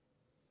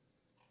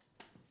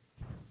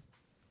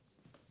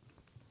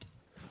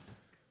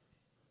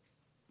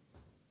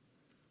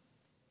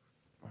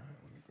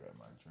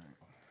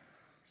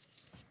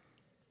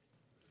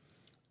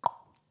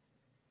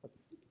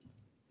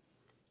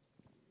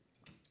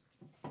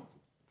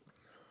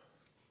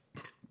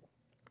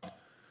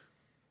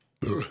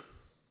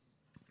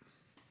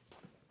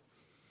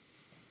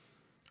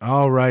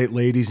All right,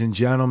 ladies and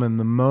gentlemen,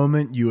 the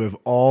moment you have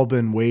all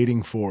been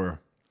waiting for,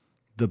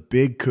 the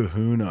big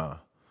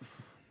kahuna.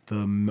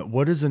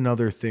 What is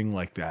another thing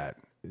like that?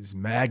 Is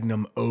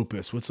magnum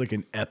opus. What's like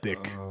an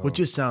epic? What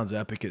just sounds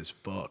epic as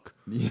fuck?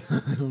 Yeah,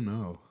 I don't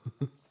know.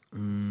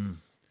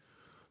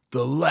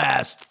 The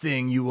last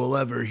thing you will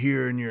ever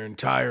hear in your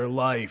entire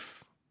life.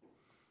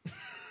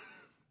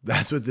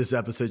 That's what this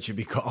episode should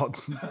be called.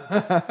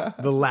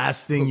 The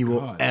last thing you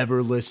will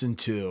ever listen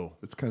to.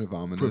 It's kind of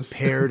ominous.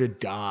 Prepare to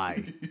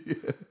die.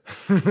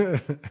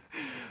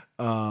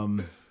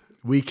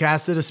 We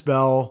casted a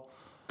spell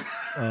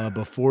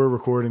before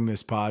recording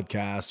this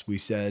podcast. We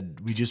said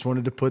we just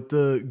wanted to put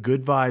the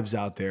good vibes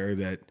out there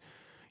that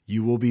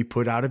you will be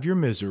put out of your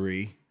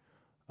misery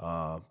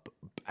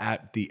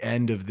at the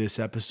end of this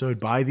episode.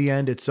 By the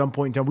end, at some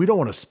point in time, we don't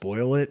want to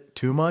spoil it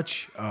too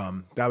much.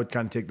 That would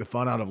kind of take the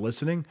fun out of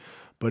listening.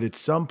 But at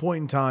some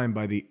point in time,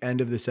 by the end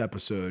of this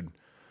episode,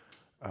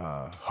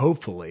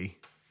 hopefully,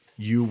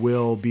 you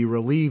will be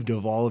relieved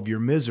of all of your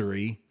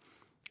misery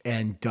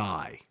and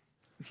die.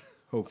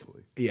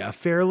 Hopefully. Yeah,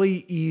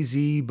 fairly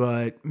easy,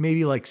 but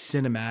maybe like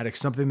cinematic,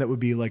 something that would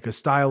be like a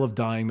style of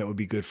dying that would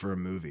be good for a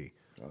movie.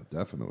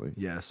 Definitely.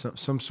 Yeah,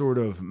 some sort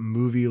of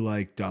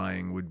movie-like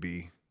dying would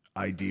be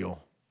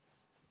ideal,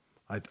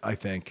 I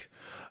think.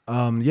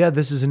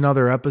 This is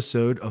another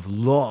episode of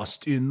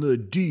Lost in the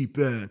Deep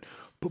End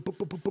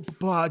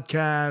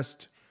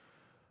podcast.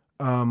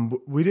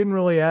 We didn't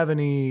really have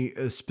any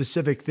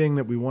specific thing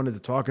that we wanted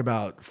to talk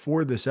about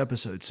for this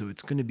episode, so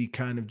it's going to be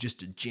kind of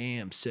just a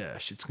jam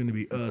sesh. It's going to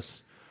be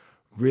us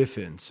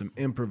riffing, some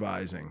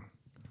improvising.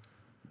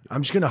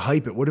 I'm just going to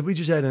hype it. What if we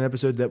just had an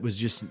episode that was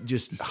just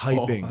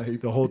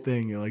hyping the whole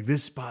thing? You're like,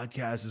 this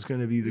podcast is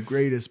going to be the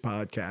greatest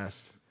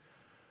podcast.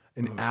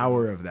 An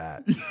hour of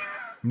that.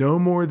 No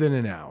more than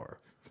an hour.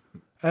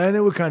 And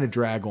it would kind of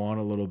drag on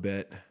a little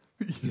bit.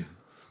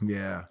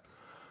 Yeah.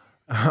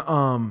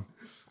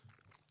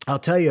 I'll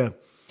tell you,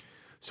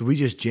 so we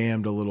just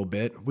jammed a little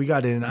bit. We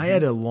got in. I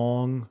had a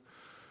long,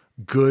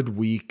 good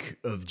week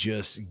of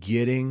just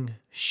getting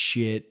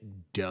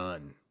shit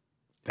done.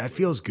 That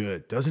feels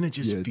good. Doesn't it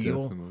just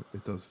feel? Definitely.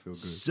 It does feel good.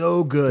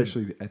 So good.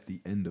 Especially at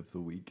the end of the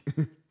week.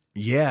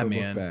 Yeah, to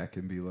man. Look back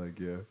and be like,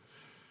 yeah.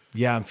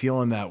 Yeah, I'm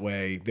feeling that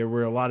way. There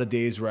were a lot of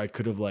days where I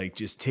could have like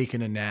just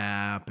taken a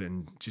nap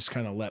and just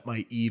kind of let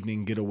my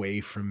evening get away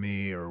from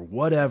me or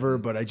whatever,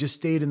 but I just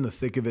stayed in the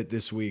thick of it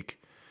this week.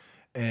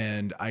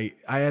 And I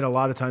had a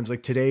lot of times,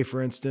 like today,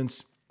 for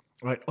instance,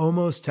 I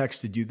almost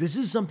texted you. This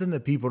is something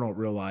that people don't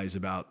realize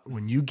about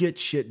when you get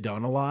shit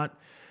done a lot.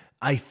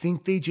 I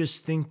think they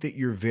just think that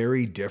you're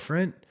very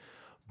different.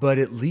 But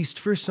at least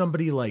for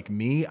somebody like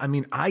me, I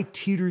mean, I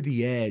teeter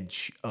the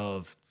edge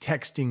of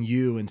texting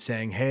you and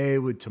saying, hey,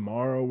 would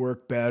tomorrow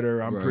work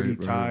better? I'm pretty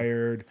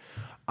tired.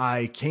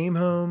 I came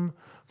home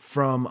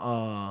from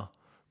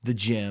the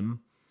gym.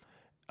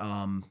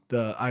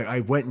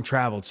 I went and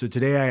traveled. So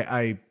today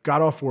I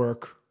got off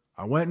work.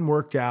 I went and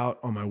worked out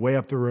on my way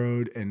up the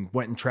road and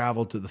went and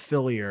traveled to the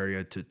Philly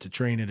area to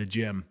train at a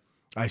gym.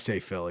 I say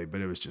Philly,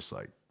 but it was just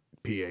like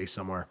PA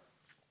somewhere.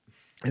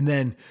 And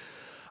then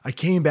I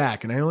came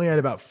back and I only had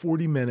about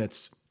 40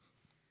 minutes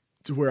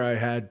to where I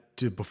had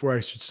to, before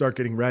I should start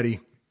getting ready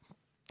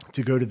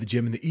to go to the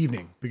gym in the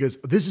evening, because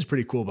this is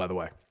pretty cool, by the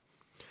way.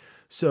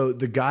 So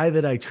the guy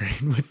that I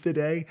trained with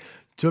today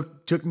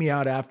took me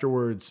out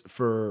afterwards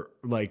for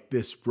like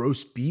this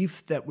roast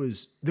beef there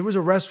was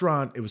a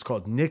restaurant. It was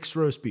called Nick's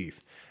Roast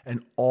Beef,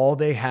 and all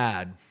they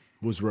had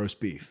was roast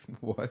beef.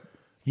 What?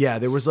 Yeah,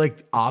 there was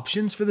like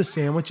options for the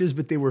sandwiches,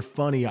 but they were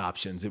funny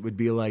options. It would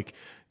be like,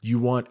 you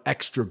want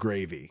extra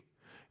gravy.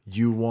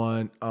 You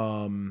want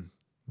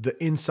the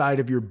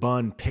inside of your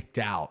bun picked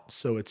out.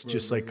 So it's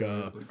just like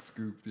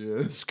scooped,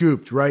 yeah.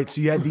 Scooped, right?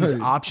 So you had these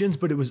options,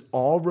 but it was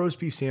all roast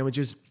beef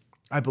sandwiches.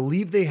 I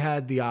believe they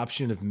had the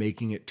option of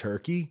making it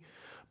turkey,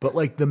 but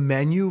like the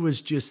menu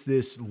was just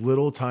this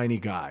little tiny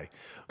guy.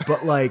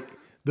 But like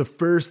the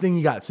first thing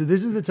you got. So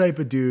this is the type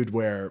of dude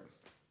where,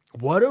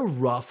 what a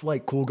rough,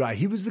 like cool guy.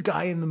 He was the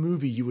guy in the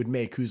movie you would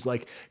make who's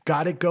like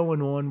got it going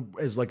on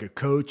as like a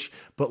coach,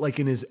 but like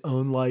in his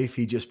own life,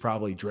 he just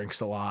probably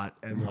drinks a lot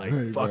and like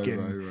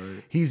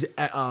right. He's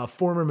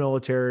former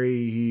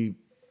military. He,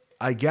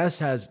 I guess,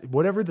 has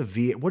whatever the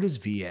VA, what is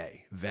VA?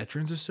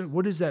 Veterans Association?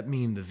 What does that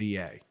mean, the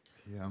VA?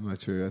 Yeah, I'm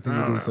not sure. I think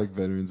it was like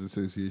Veterans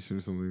Association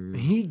or something.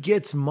 He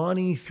gets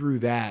money through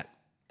that.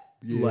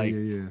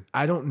 Yeah.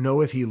 I don't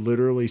know if he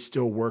literally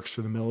still works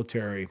for the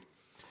military,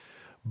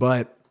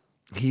 but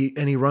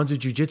he runs a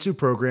jiu-jitsu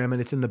program,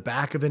 and it's in the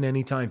back of an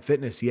Anytime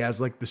Fitness. He has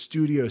like the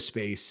studio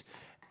space,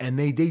 and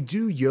they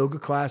do yoga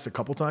class a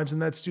couple times in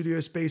that studio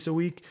space a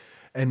week,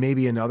 and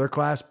maybe another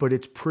class, but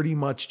it's pretty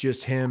much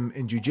just him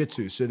and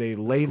jiu-jitsu. So they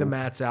lay the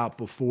mats out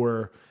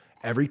before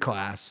every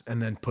class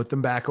and then put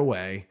them back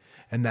away.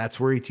 And that's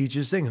where he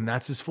teaches things. And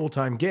that's his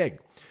full-time gig.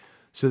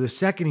 So the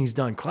second he's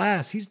done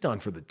class, he's done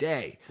for the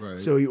day. Right.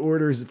 So he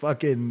orders we're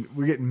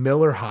getting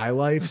Miller High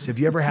Lifes. Have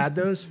you ever had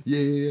those?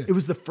 Yeah. It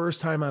was the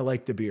first time I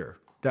liked a beer.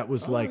 That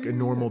was a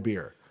normal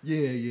beer.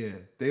 Yeah.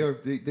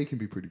 They can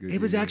be pretty good. It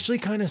was actually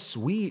kind of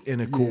sweet in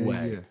a cool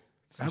way. Yeah.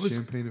 It's the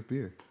champagne of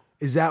beer.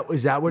 Is that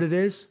what it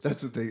is?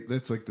 That's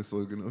like the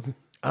slogan of it.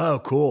 Oh,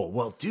 cool.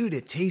 Well, dude,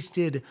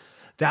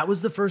 that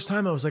was the first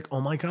time I was like,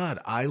 oh my God,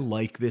 I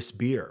like this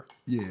beer.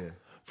 Yeah.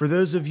 For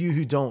those of you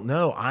who don't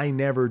know, I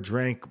never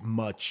drank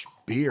much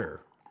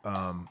beer.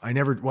 I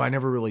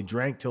never really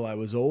drank till I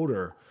was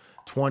older,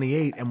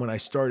 28. And when I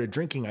started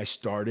drinking, I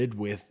started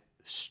with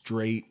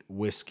straight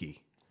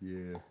whiskey.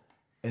 Yeah.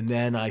 And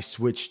then I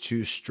switched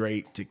to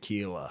straight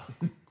tequila.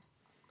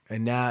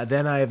 And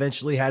then I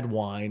eventually had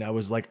wine. I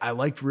was like, I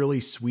liked really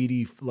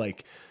sweety,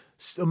 like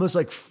almost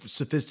like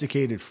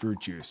sophisticated fruit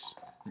juice,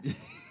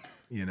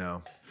 you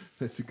know?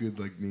 That's a good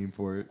name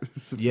for it.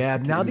 Yeah.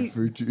 Now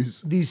fruit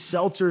juice. These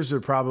seltzers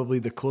are probably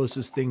the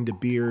closest thing to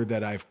beer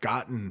that I've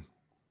gotten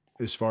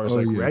as far as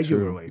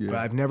regularly, true. Yeah. But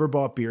I've never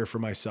bought beer for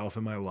myself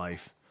in my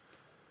life.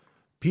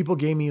 People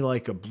gave me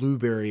like a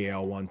blueberry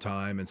ale one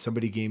time, and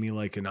somebody gave me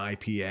like an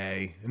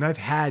IPA, and I've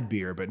had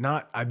beer, but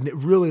I've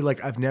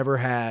never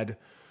had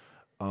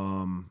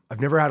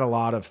a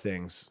lot of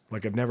things.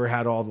 Like I've never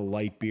had all the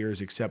light beers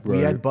except we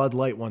had Bud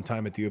Light one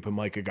time at the open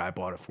mic. A guy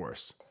bought it for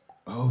us.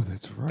 Oh,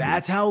 that's right.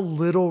 That's how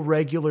little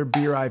regular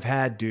beer I've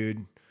had,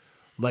 dude.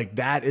 Like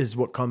that is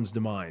what comes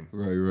to mind.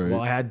 Right.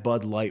 Well, I had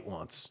Bud Light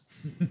once.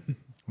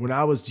 When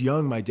I was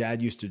young, my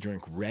dad used to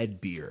drink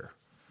red beer.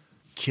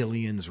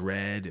 Killian's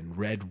Red and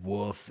Red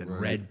Wolf and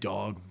Red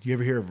Dog. You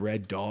ever hear of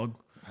Red Dog?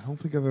 I don't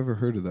think I've ever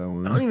heard of that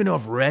one. I don't even know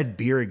if red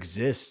beer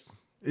exists.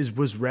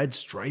 Was Red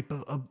Stripe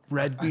a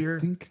red beer? I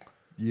think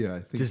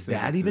Does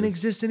that even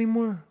exist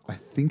anymore? I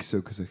think so,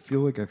 because I feel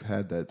like I've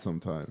had that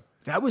sometime.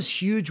 That was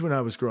huge when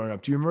I was growing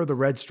up. Do you remember the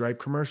Red Stripe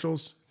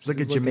commercials? It was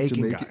like a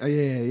Jamaican guy. Oh,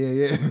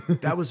 yeah.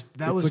 That was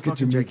like fucking a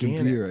Jamaican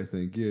gigantic. beer, I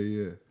think.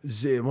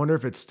 Yeah. I wonder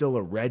if it's still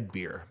a red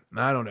beer.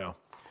 I don't know.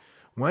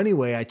 Well,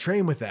 anyway, I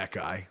trained with that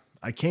guy.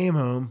 I came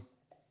home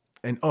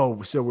and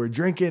so we're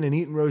drinking and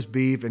eating roast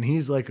beef, and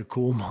he's like a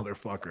cool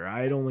motherfucker. I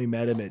had only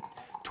met him at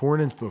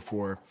tournaments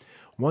before.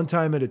 One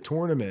time at a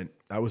tournament,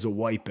 I was a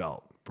white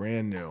belt,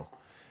 brand new,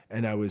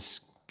 and I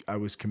was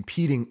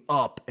competing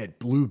up at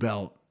blue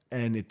belt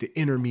and at the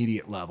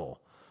intermediate level.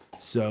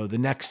 So the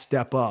next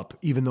step up,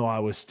 even though I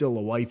was still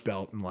a white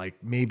belt and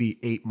like maybe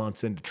 8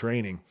 months into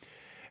training,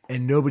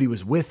 and nobody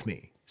was with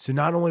me. So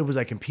not only was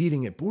I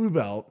competing at blue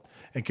belt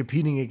and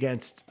competing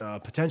against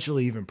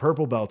potentially even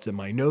purple belts in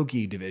my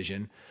no-gi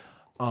division,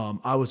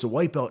 I was a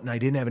white belt and I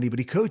didn't have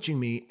anybody coaching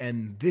me,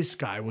 and this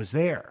guy was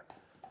there.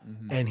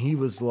 Mm-hmm. And he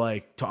was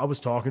like, I was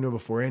talking to him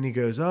before, and he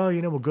goes, oh,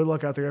 well, good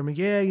luck out there. I'm like,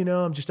 yeah,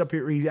 I'm just up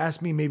here. He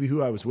asked me maybe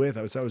who I was with.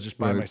 I was just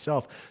by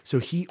myself. So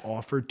he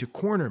offered to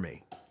corner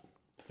me.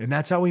 And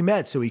that's how we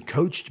met. So he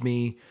coached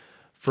me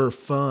for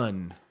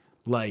fun.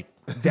 Like,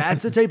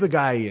 that's the type of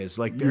guy he is.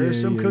 Like, there are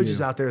some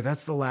coaches out there,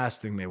 that's the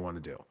last thing they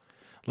want to do.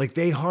 Like,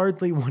 they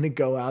hardly want to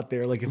go out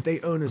there. Like, if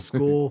they own a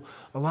school,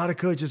 a lot of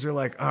coaches are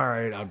like, all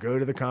right, I'll go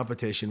to the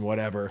competition,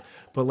 whatever.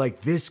 But,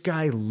 like, this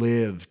guy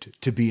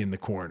lived to be in the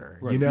corner,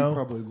 Right. you know? He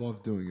probably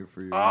loved doing it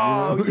for you.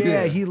 Oh,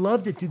 yeah, he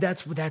loved it, dude.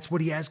 That's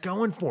what he has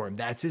going for him.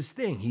 That's his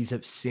thing. He's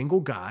a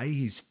single guy.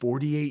 He's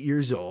 48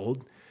 years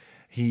old.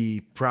 He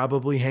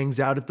probably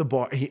hangs out at the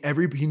bar. He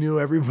knew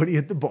everybody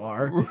at the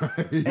bar.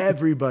 Right.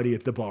 Everybody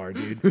at the bar,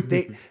 dude.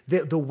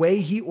 The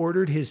way he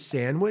ordered his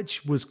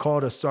sandwich was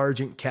called a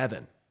Sergeant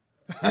Kevin.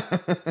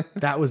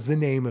 That was the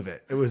name of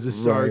it. It was a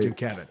Sergeant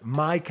Kevin.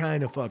 My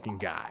kind of fucking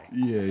guy.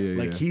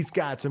 Yeah. He's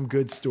got some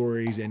good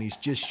stories, and he's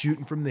just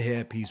shooting from the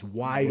hip. He's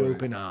wide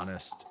open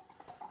honest.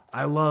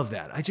 I love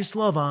that. I just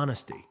love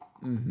honesty.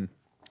 Mm-hmm.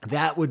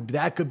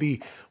 That could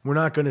be, we're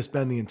not going to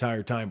spend the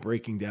entire time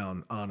breaking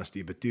down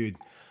honesty, but dude,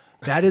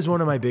 that is one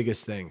of my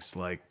biggest things.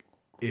 Like,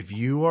 if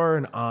you are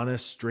an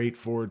honest,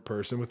 straightforward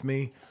person with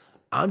me,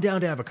 I'm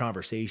down to have a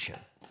conversation.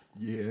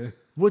 Yeah.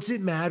 What's it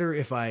matter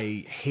if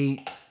I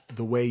hate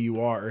the way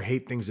you are or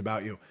hate things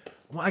about you?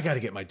 Well, I got to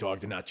get my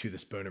dog to not chew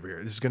this bone over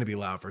here. This is going to be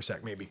loud for a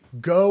sec, maybe.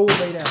 Go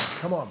lay down.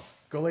 Come on.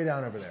 Go lay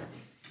down over there.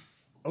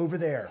 Over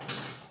there.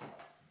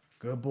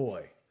 Good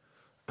boy.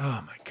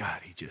 Oh my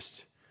God.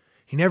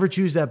 He never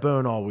chews that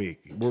bone all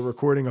week. We're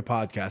recording a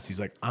podcast. He's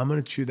like, I'm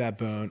going to chew that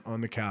bone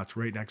on the couch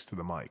right next to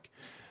the mic.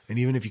 And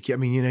even if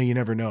you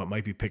never know, it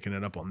might be picking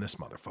it up on this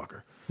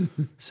motherfucker.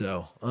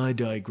 So I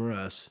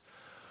digress.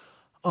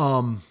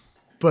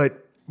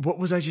 But what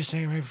was I just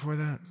saying right before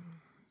that?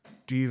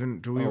 Do we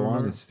remember?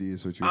 Honesty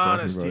is what you're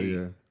talking about.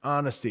 Yeah.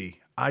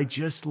 Honesty. I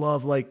just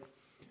love,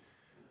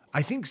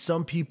 I think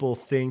some people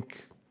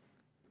think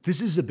this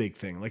is a big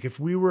thing. Like, if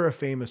we were a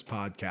famous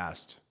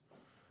podcast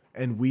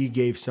and we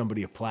gave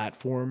somebody a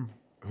platform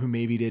who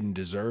maybe didn't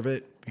deserve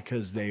it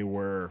because they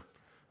were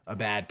a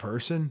bad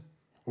person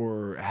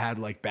or had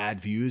bad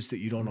views that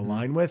you don't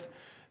align with,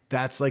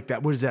 that's like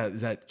that. What is that?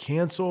 Is that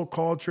cancel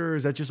culture?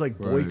 Is that just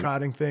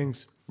boycotting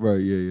things?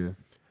 Right. Yeah.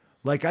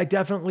 Like, I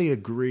definitely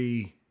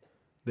agree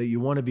that you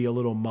want to be a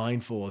little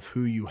mindful of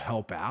who you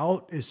help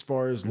out as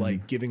far as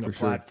like giving a for sure.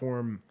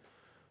 platform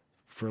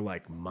for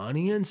like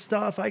money and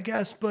stuff, I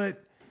guess.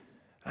 But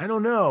I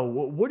don't know.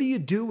 What do you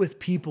do with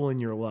people in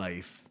your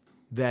life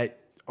that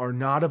are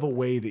not of a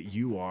way that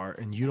you are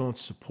and you don't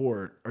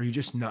support? Are you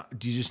just not,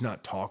 do you just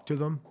not talk to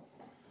them?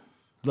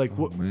 Like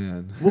what,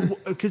 Man.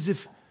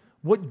 because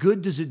what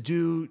good does it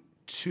do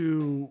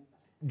to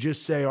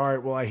just say, all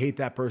right, well, I hate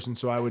that person,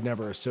 so I would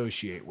never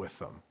associate with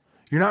them?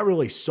 You're not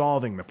really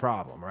solving the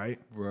problem, right?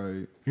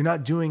 Right. You're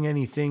not doing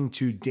anything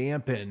to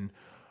dampen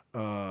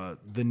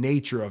the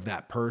nature of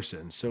that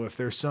person. So if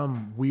there's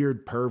some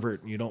weird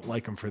pervert and you don't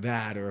like them for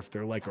that, or if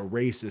they're like a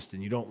racist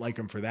and you don't like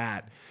them for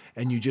that,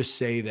 and you just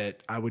say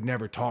that I would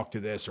never talk to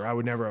this, or I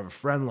would never have a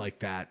friend like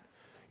that,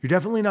 you're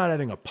definitely not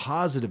having a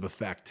positive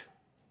effect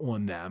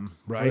on them,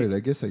 right? Right. I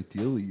guess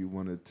ideally you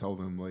want to tell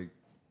them like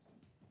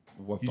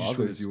what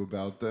bothers you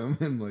about them,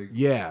 and like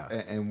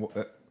and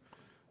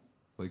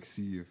like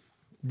see if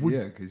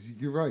because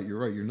you're right.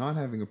 You're not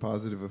having a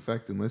positive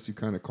effect unless you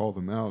kind of call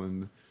them out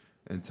and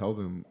tell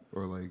them,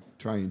 or like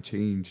try and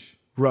change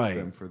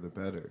them for the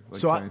better. Like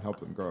so try and help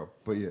them grow.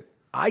 But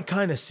I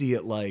kind of see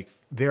it like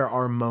there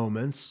are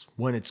moments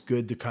when it's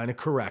good to kind of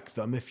correct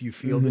them if you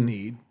feel the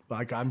need.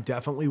 Like I'm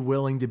definitely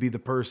willing to be the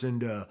person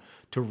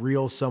to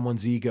reel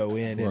someone's ego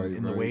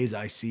in the ways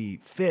I see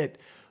fit.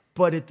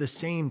 But at the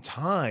same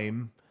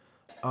time,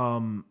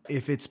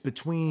 if it's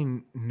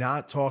between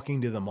not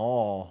talking to them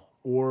all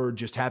or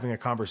just having a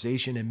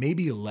conversation and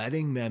maybe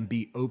letting them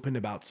be open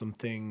about some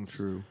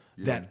things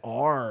that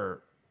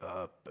are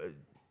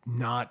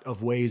not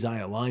of ways I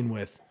align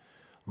with.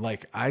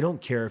 Like, I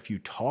don't care if you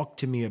talk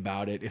to me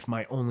about it if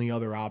my only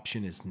other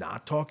option is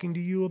not talking to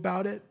you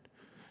about it.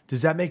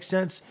 Does that make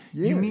sense?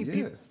 Yeah, you meet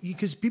people,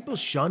 because people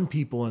shun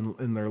people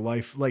in their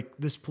life. Like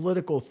this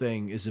political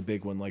thing is a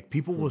big one. Like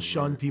people will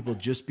shun people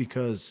just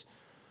because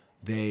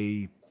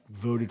they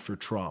voted for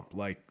Trump.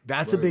 Like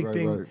that's a big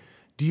thing. Right.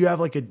 Do you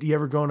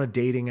ever go on a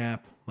dating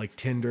app like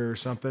Tinder or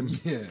something?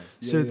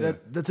 So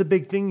that's a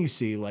big thing you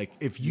see. Like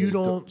if you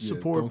don't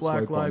support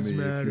Black Lives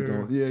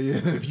Matter,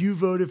 if you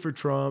voted for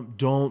Trump,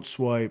 don't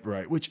swipe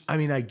right. Which I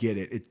mean, I get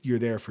it. You're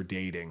there for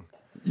dating.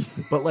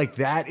 But like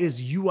that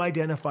is, you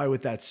identify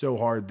with that so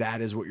hard, that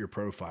is what your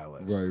profile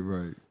is.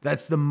 Right.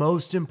 That's the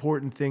most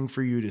important thing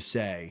for you to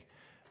say,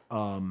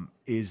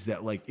 is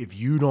that like, if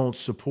you don't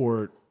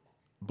support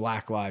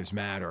Black Lives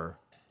Matter,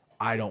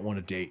 I don't want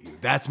to date you.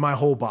 That's my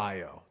whole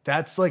bio.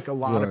 That's like a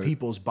lot of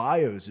people's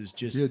bios is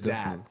just that.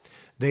 Definitely.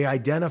 They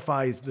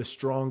identify as the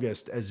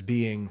strongest as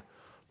being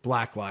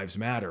Black Lives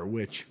Matter,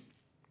 which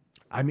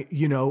I mean,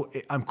 you know,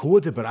 I'm cool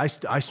with it, but I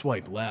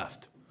swipe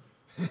left.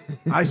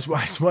 I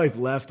swipe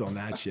left on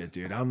that shit,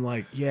 dude. I'm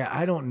like, yeah,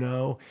 I don't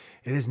know.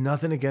 It has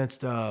nothing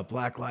against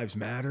Black Lives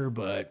Matter,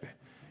 but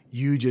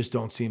you just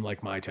don't seem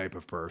like my type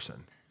of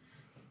person.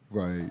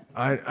 Right.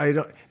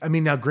 I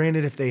mean, now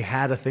granted, if they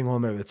had a thing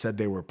on there that said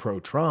they were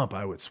pro-Trump,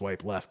 I would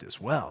swipe left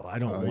as well. I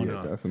don't want to.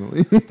 Yeah,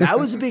 definitely. That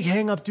was a big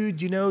hang up,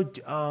 dude. You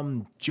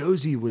know,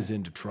 Josie was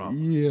into Trump.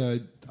 Yeah,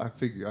 I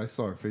figured. I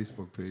saw her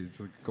Facebook page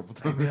like a couple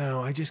times.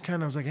 No, I just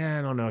kind of was like,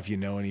 I don't know if you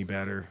know any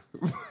better.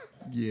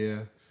 Yeah.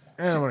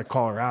 I don't want to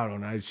call her out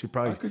on it. I should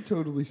probably. I could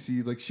totally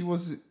see, like, she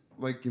wasn't,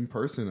 like, in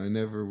person. I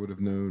never would have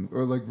known,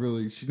 or like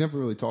really, she never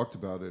really talked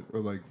about it, or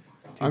like.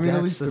 Dude, I mean,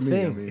 at least the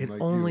thing. I mean, it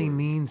like only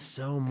means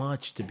so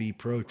much to be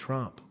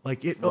pro-Trump.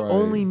 Like it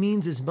only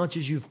means as much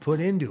as you've put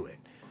into it.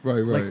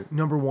 Right. Like,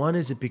 number one,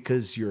 is it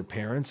because your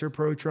parents are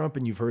pro-Trump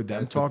and you've heard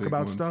them talk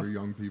about stuff? For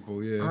young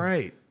people, yeah. All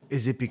right.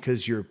 Is it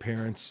because your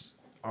parents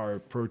are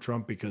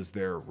pro-Trump because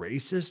they're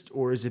racist,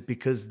 or is it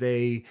because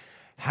they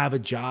have a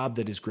job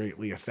that is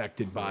greatly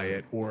affected by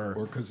it, or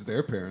because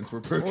their parents were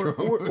pro-Trump,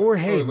 or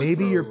hey,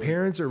 maybe your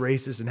parents are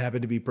racist and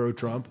happen to be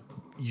pro-Trump.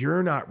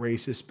 You're not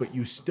racist, but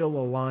you still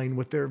align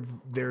with their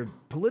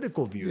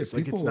political views. Yeah,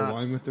 like people it's not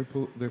align with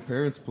their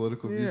parents'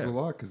 political views a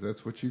lot because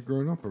that's what you've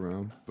grown up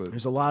around. But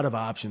there's a lot of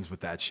options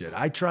with that shit.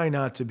 I try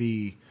not to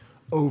be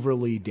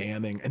overly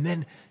damning. And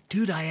then,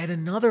 dude, I had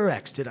another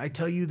ex. Did I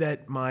tell you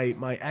that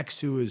my ex,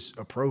 who is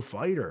a pro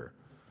fighter,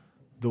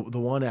 the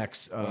one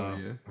ex? I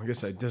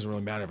guess it doesn't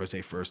really matter if I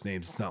say first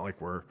names. It's not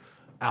like we're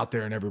out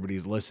there and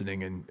everybody's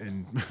listening,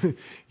 and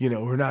you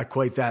know, we're not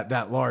quite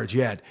that large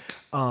yet.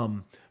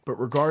 But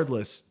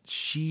regardless,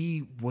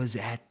 she was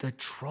at the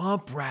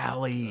Trump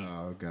rally.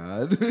 Oh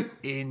God!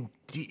 in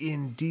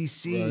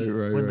D.C.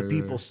 when the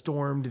people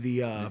stormed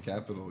the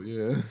Capitol.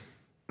 Yeah,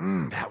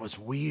 that was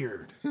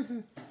weird.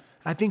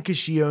 I think because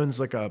she owns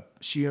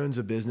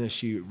a business.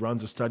 She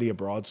runs a study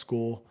abroad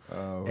school,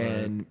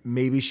 and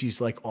maybe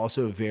she's like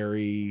also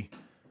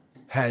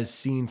has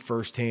seen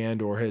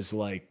firsthand or has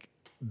like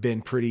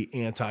been pretty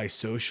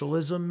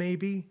anti-socialism,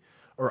 maybe,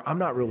 or I'm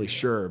not really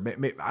sure.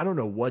 I don't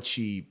know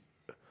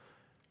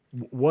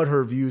what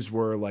her views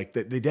were. Like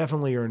that, they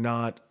definitely are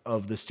not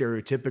of the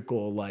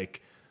stereotypical,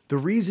 like the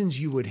reasons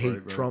you would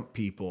hate Trump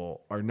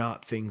people are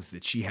not things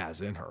that she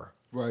has in her.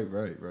 Right.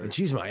 And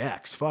she's my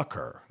ex. Fuck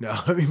her. No,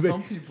 I mean,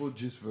 some people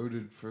just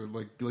voted for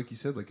like you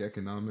said, like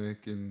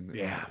economic and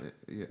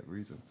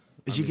reasons.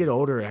 As you get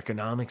older,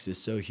 economics is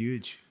so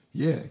huge.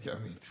 Yeah, I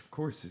mean, of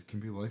course, it can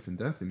be life and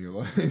death in your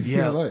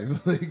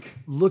life. Like,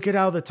 look at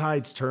how the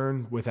tides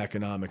turn with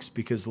economics,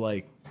 because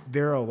like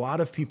there are a lot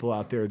of people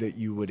out there that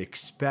you would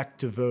expect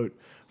to vote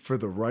for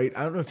the right.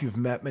 I don't know if you've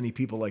met many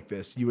people like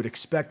this. You would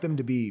expect them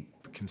to be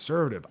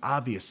conservative.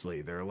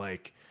 Obviously, they're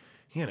like,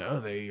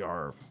 they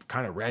are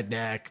kind of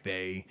redneck.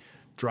 They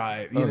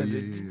drive. I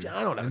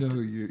don't know. I know who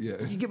you.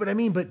 Yeah, you get what I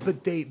mean.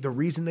 But the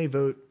reason they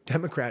vote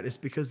Democrat is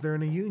because they're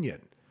in a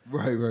union.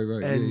 Right.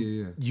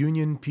 And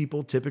union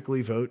people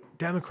typically vote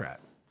Democrat.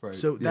 Right.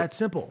 So that's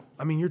simple.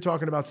 I mean, you're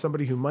talking about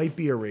somebody who might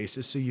be a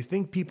racist. So you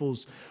think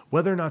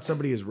whether or not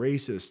somebody is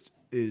racist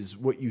is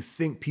what you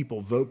think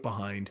people vote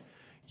behind.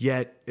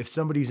 Yet if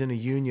somebody's in a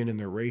union and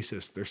they're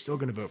racist, they're still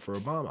going to vote for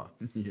Obama.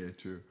 Yeah,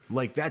 true.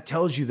 Like that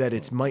tells you that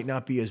it might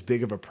not be as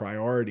big of a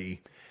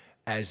priority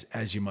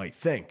as you might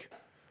think.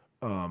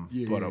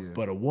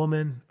 But a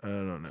woman, I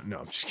don't know. No,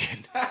 I'm just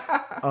kidding.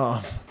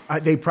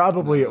 They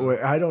probably,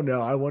 I don't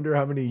know. I wonder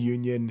how many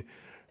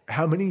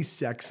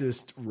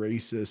sexist,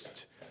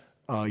 racist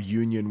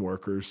union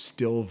workers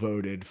still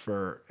voted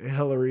for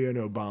Hillary and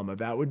Obama.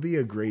 That would be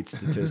a great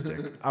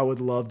statistic. I would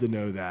love to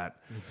know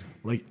that.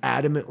 Like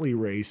adamantly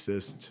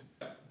racist,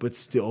 but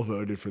still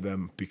voted for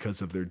them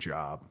because of their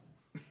job.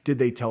 Did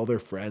they tell their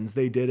friends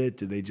they did it?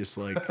 Did they just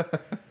like,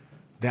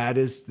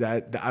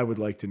 I would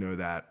like to know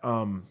that.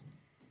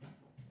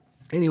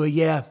 Anyway,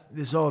 yeah,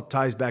 this all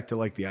ties back to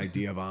like the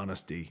idea of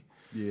honesty.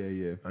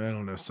 Yeah. I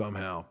don't know,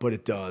 somehow, but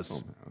it does.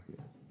 Somehow,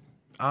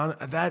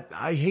 yeah.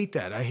 I hate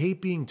that. I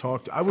hate being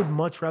talked to. I would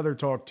much rather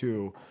talk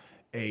to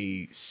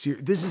this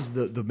is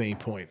the main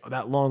point,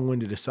 that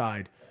long-winded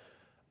aside.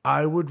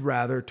 I would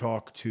rather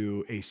talk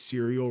to a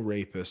serial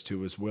rapist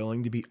who is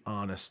willing to be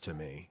honest to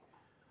me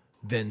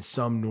than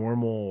some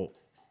normal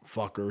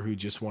fucker who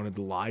just wanted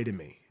to lie to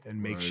me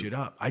and make shit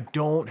up. I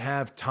don't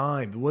have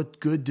time.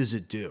 What good does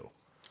it do?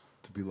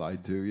 To be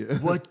lied to, yeah.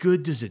 What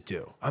good does it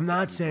do? I'm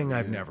not saying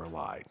I've never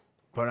lied.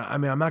 But I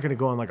mean, I'm not going to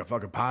go on like a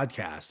fucking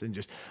podcast and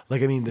just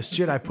like, I mean, the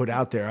shit I put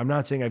out there, I'm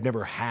not saying I've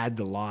never had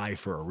to lie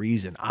for a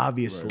reason.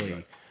 Obviously,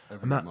 right.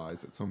 Everyone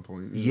lies at some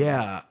point.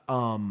 Yeah.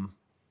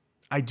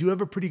 I do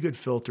have a pretty good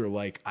filter.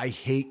 Like I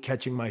hate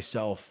catching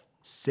myself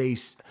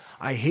saying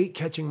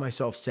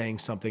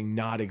something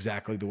not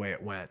exactly the way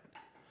it went.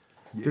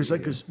 Yeah,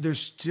 there's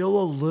still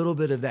a little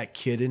bit of that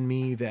kid in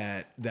me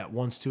that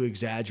wants to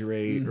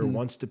exaggerate or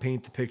wants to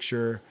paint the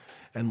picture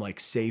and like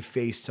save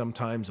face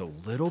sometimes a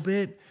little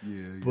bit.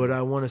 Yeah. But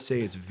I want to say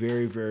it's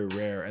very, very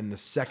rare. And the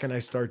second I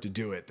start to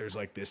do it, there's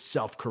like this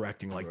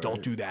self-correcting, like,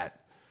 don't do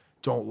that.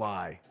 Don't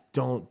lie.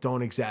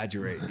 Don't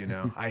exaggerate,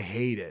 I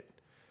hate it.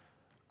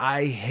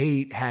 I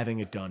hate having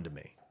it done to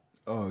me.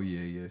 Oh,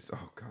 yeah.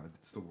 Oh, God,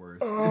 it's the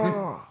worst.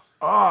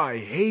 I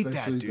hate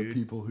Especially that, dude. The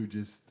people who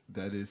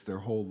that is their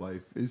whole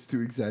life, is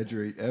to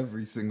exaggerate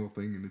every single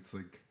thing. And it's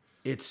like...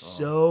 It's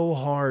so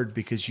hard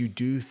because you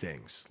do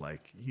things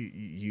like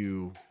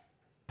you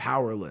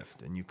power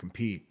lift and you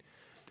compete.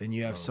 Then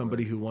you have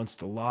somebody who wants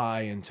to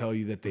lie and tell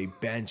you that they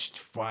benched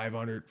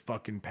 500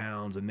 fucking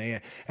pounds,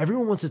 and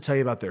everyone wants to tell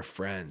you about their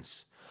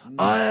friends.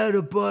 I had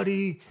a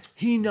buddy,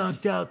 he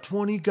knocked out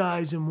 20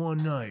 guys in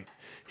one night.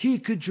 He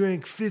could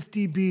drink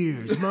 50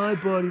 beers. My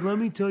buddy, let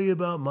me tell you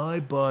about my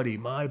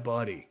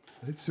buddy.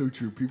 That's so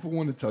true. People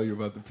want to tell you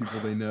about the people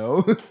they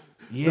know.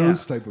 Yeah.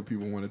 Those type of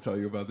people want to tell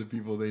you about the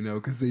people they know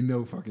because they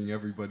know fucking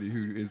everybody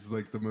who is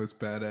like the most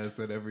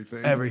badass at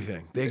everything.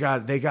 Everything. They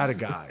got a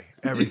guy.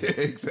 Everything.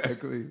 Yeah,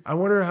 exactly. I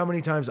wonder how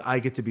many times I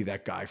get to be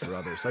that guy for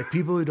others. Like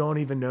people who don't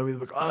even know me, they're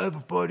like, I have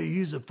a buddy,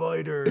 he's a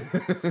fighter.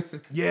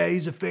 Yeah,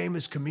 he's a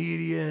famous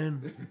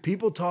comedian.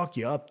 People talk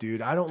you up,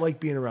 dude. I don't like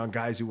being around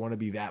guys who want to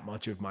be that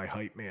much of my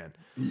hype man.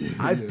 Yeah.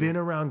 I've been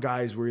around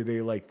guys where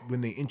they like,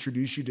 when they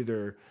introduce you to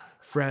their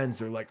friends,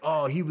 they're like,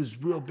 oh, he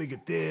was real big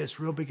at this,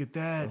 real big at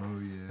that.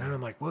 Oh, yeah. And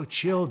I'm like, whoa,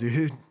 chill,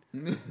 dude.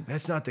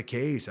 That's not the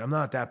case. I'm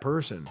not that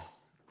person.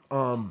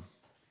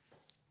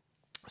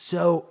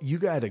 So you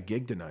got a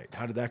gig tonight.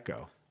 How did that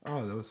go?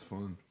 Oh, that was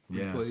fun.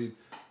 Yeah. We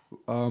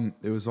played.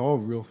 It was all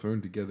real thrown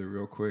together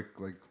real quick.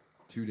 Like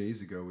 2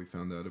 days ago, we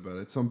found out about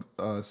it. Some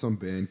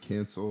band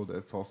canceled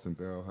at Falston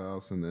Barrel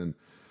House, and then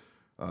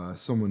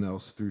someone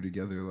else threw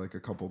together like a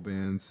couple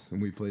bands,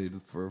 and we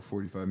played for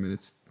 45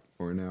 minutes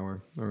or an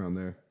hour around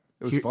there.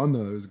 It was fun,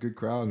 though. It was a good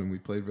crowd, and we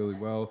played really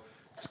well.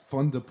 It's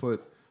fun to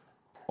put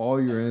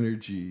all your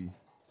energy,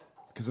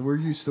 because we're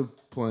used to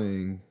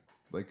playing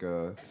like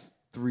 3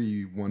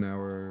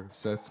 1-hour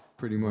sets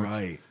pretty much.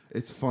 Right.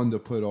 It's fun to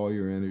put all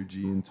your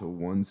energy into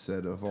one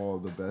set of all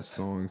the best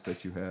songs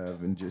that you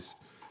have and just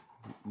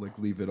like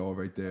leave it all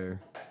right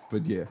there.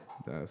 But yeah,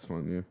 that's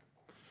fun, yeah.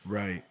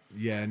 Right.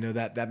 Yeah, no,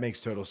 that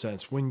makes total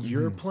sense. When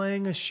you're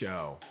playing a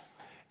show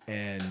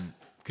and...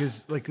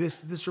 Because like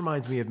this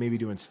reminds me of maybe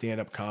doing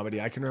stand-up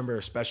comedy. I can remember,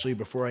 especially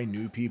before I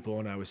knew people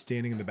and I was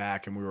standing in the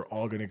back and we were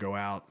all going to go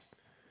out.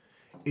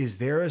 Is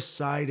there a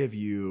side of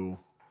you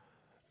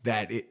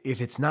that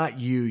if it's not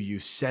you, you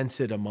sense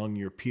it among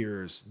your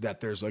peers that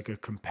there's like a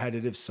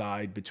competitive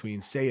side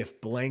between, say, if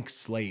Blank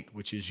Slate,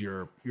 which is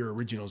your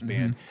originals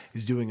band,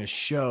 is doing a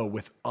show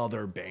with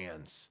other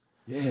bands.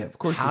 Yeah, of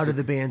course. How do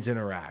the bands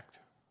interact?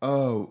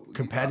 Oh,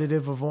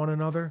 competitive of one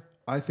another?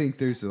 I think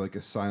there's like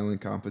a silent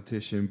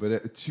competition,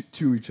 but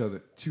to each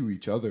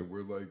other,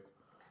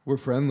 we're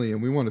friendly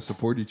and we want to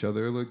support each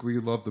other. Like we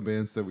love the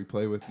bands that we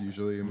play with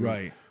usually, and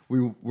right.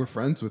 We're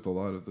friends with a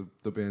lot of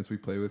the bands we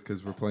play with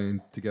because we're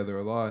playing together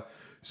a lot.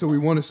 So we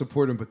want to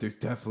support them, but there's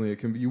definitely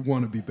you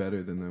want to be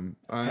better than them.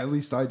 At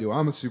least I do.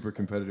 I'm a super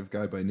competitive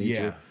guy by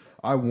nature. Yeah.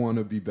 I want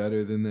to be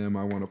better than them.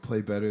 I want to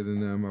play better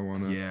than them. I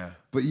want to. Yeah.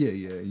 But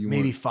yeah.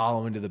 Maybe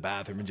follow into the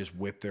bathroom and just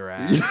whip their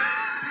ass.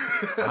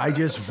 I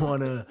just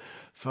want to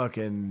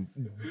fucking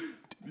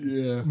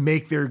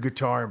make their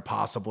guitar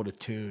impossible to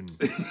tune.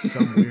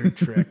 Some weird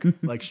trick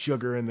like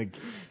sugar in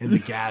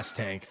the gas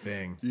tank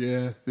thing.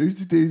 Yeah,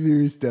 there's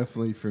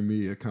definitely for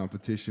me a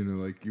competition of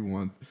like you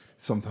want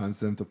sometimes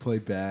them to play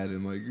bad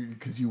and like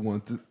because you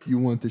want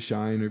to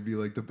shine or be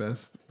like the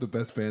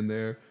best band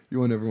there. You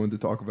want everyone to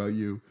talk about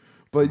you,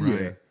 but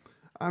right. Yeah.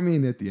 I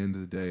mean, at the end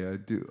of the day, I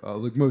do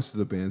like most of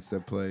the bands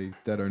that play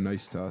that are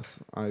nice to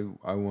us.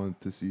 I want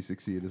to see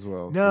succeed as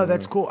well. No,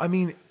 that's cool. I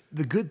mean,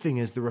 the good thing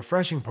is the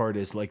refreshing part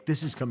is like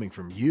this is coming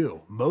from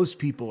you. Most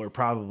people are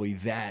probably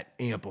that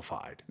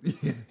amplified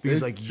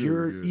because like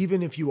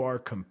even if you are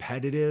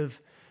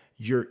competitive,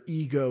 your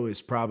ego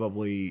is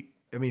probably.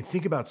 I mean,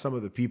 think about some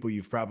of the people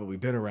you've probably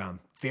been around.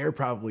 They're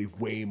probably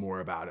way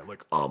more about it.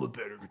 Like, I'm a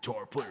better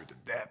guitar player than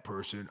that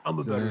person. I'm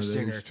a better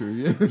singer. True,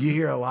 yeah. You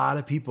hear a lot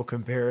of people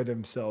compare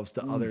themselves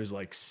to others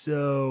like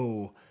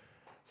so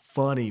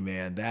funny,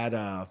 man. That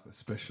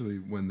especially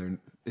when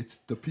it's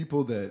the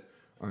people that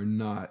are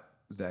not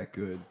that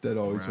good that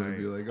always want to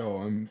be like, oh,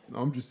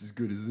 I'm just as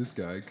good as this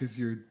guy because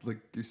you're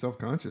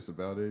self-conscious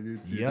about it.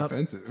 You're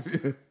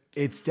defensive.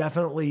 It's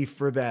definitely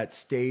for that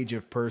stage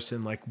of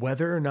person, like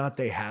whether or not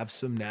they have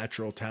some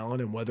natural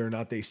talent and whether or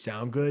not they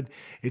sound good,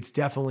 it's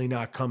definitely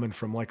not coming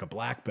from like a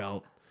black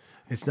belt.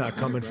 It's not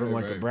coming from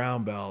like a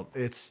brown belt.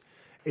 It's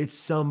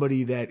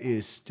somebody that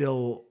is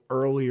still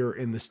earlier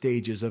in the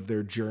stages of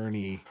their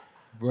journey.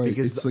 Right.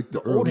 Because it's like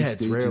the old early heads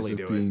stages rarely of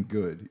do being it.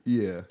 Good.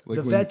 Yeah. Like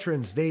the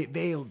veterans,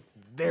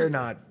 they're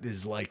not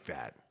as like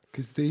that.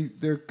 Because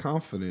they're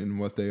confident in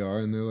what they are,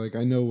 and they're like,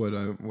 I know what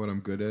I'm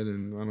good at,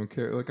 and I don't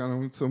care. Like I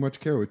don't so much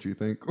care what you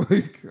think.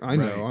 Like I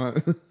know.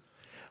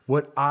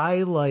 What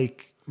I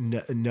like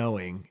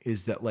knowing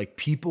is that like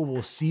people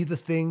will see the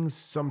things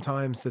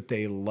sometimes that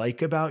they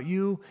like about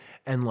you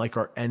and like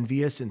are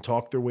envious and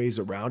talk their ways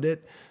around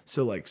it.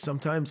 So like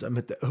sometimes I'm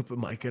at the open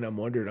mic and I'm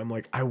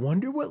like, I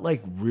wonder what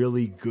like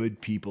really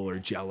good people are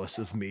jealous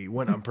of me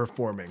when I'm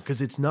performing.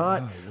 Cause it's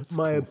not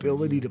my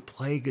ability to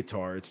play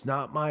guitar. It's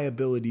not my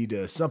ability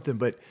to something,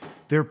 but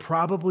they're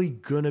probably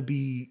gonna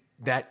be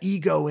that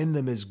ego in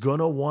them is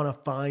gonna want to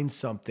find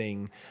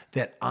something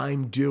that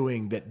I'm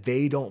doing that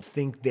they don't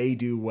think they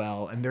do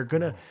well, and they're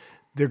gonna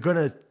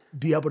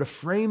be able to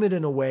frame it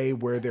in a way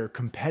where they're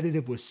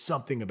competitive with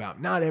something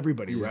about. Not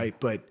everybody, right?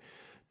 But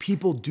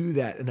people do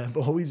that, and I've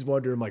always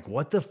wondered, I'm like,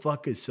 what the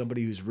fuck is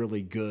somebody who's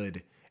really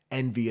good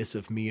envious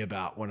of me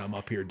about when I'm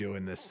up here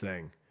doing this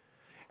thing?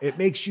 It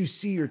makes you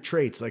see your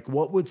traits. Like,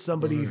 what would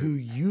somebody who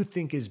you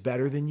think is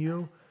better than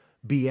you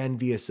be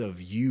envious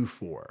of you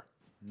for?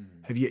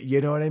 Have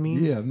you know what I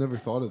mean? Yeah, I've never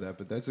thought of that,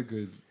 but that's a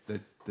good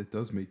that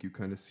does make you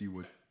kind of see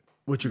what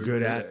you're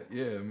good at.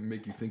 Yeah,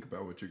 make you think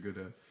about what you're good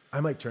at.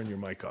 I might turn your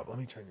mic up. Let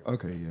me turn your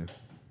Okay,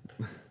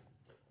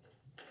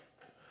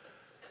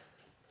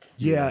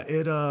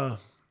 yeah.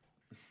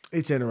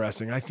 It's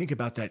interesting. I think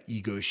about that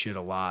ego shit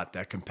a lot,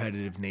 that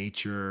competitive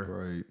nature.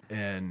 Right.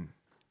 And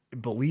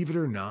believe it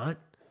or not,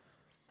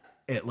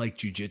 at like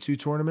jiu-jitsu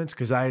tournaments,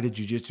 because I had a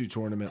jiu-jitsu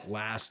tournament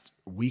last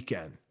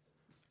weekend.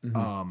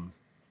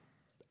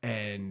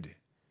 And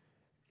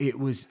it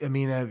was, I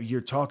mean,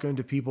 you're talking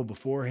to people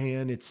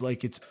beforehand. It's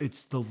like,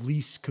 it's the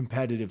least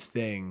competitive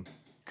thing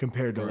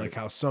compared to like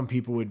how some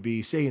people would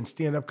be, say in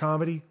stand-up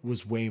comedy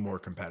was way more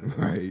competitive.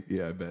 Right.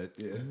 Yeah, I bet.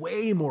 Yeah.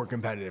 Way more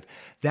competitive.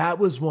 That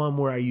was one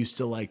where I used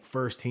to like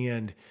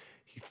firsthand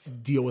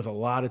deal with a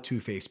lot of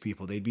two-faced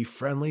people. They'd be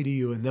friendly to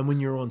you. And then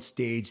when you're on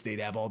stage, they'd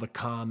have all the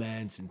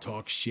comments and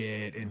talk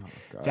shit. And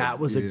that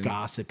was a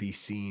gossipy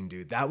scene,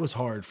 dude. That was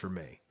hard for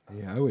me.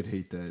 Yeah, I would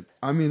hate that.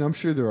 I mean, I'm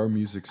sure there are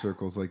music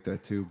circles like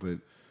that too, but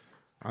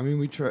I mean,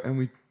 we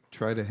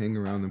try to hang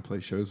around and play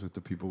shows with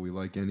the people we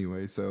like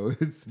anyway. So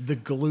it's the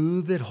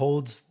glue that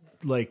holds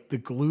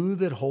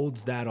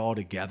that all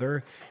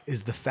together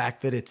is the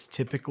fact that it's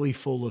typically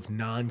full of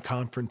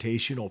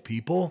non-confrontational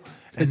people,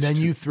 and then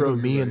you throw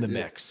me in the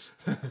mix,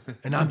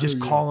 and I'm just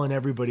calling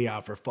everybody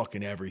out for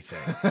fucking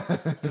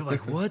everything. They're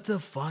like, "What the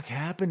fuck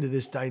happened to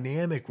this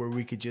dynamic where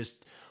we could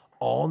just?"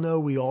 All know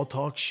we all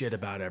talk shit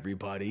about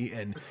everybody.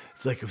 And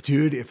it's like,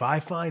 dude, if I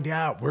find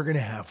out, we're going to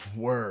have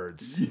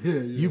words. Yeah.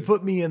 You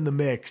put me in the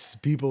mix,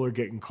 people are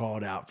getting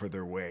called out for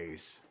their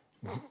ways.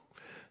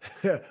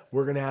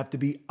 We're going to have to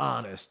be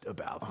honest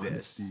about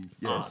this.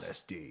 Yes.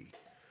 Honesty.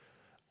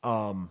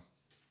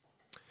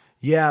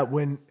 Yeah,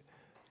 when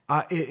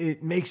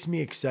it makes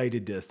me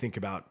excited to think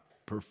about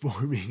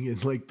performing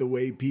and like the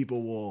way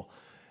people will.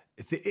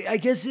 I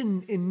guess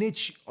in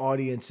niche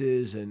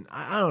audiences, and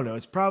I don't know,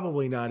 it's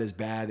probably not as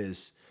bad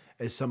as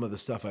some of the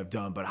stuff I've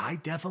done, but I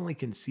definitely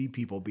can see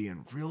people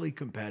being really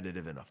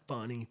competitive in a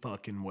funny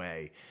fucking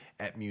way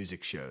at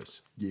music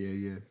shows.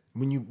 Yeah.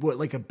 When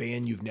like a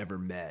band you've never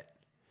met.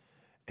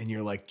 And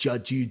you're like,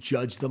 do you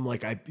judge them?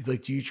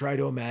 Do you try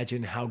to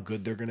imagine how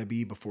good they're going to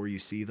be before you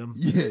see them?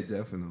 Yeah,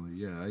 definitely.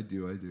 Yeah, I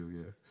do.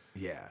 Yeah.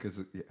 Yeah.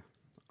 Because,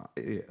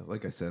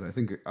 like I said, I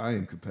think I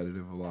am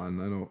competitive a lot,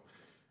 and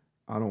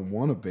I don't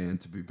want a band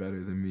to be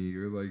better than me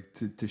or like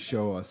to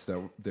show us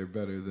that they're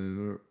better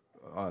than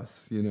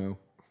us, you know?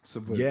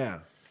 Yeah.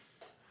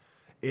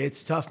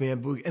 It's tough,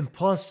 man. And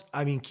plus,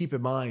 I mean, keep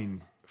in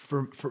mind,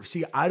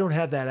 see, I don't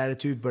have that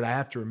attitude, but I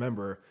have to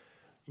remember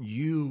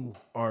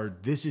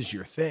this is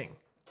your thing.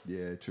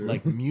 Yeah, true.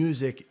 Like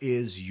music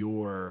is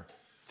your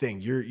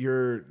thing.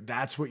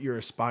 That's what you're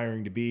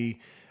aspiring to be.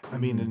 I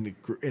mean,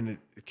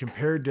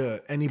 compared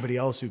to anybody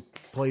else who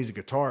plays a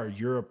guitar,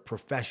 you're a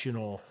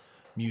professional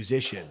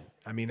musician.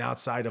 I mean,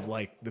 outside of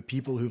like the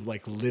people who've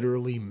like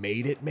literally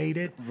made it,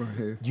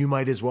 right. You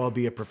might as well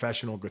be a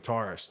professional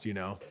guitarist, you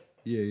know?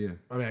 Yeah.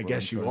 I mean, I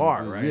guess you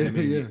are, right? Yeah, I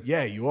mean,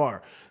 yeah, you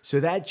are. So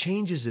that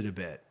changes it a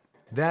bit.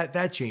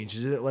 That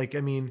changes it. Like,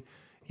 I mean,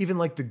 even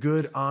like the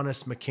good,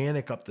 honest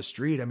mechanic up the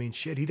street. I mean,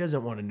 shit, he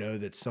doesn't want to know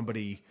that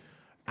somebody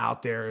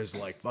out there is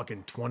like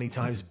fucking 20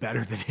 times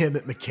better than him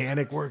at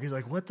mechanic work. He's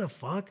like, what the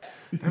fuck?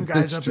 Them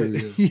guys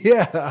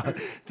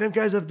them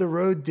guys up the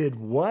road did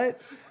what?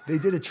 They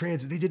did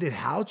they did it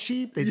how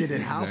cheap? They did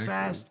it how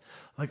fast?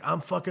 Like, I'm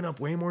fucking up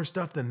way more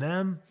stuff than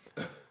them.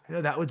 You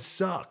know, that would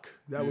suck.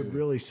 That would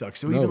really suck.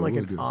 So even like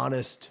an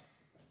honest,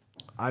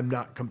 I'm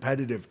not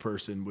competitive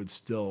person would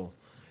still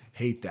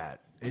hate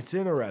that. It's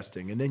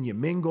interesting. And then you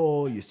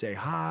mingle, you say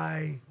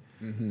hi.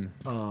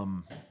 Mm-hmm.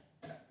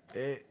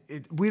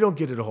 We don't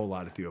get it a whole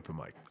lot at the open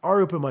mic.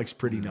 Our open mic's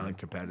pretty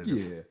non-competitive.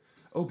 Yeah.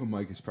 Open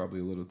mic is probably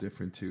a little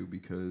different too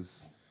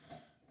because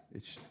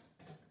it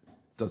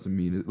doesn't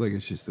mean it. Like,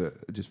 it's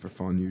just for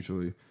fun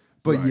usually.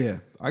 But right. Yeah,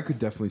 I could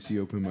definitely see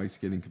open mics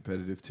getting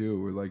competitive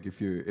too. Or like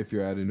if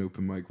you're at an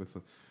open mic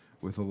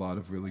with a lot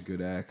of really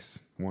good acts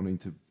wanting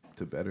to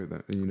better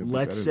that, you know.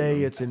 Let's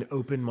say it's an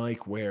open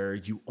mic where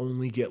you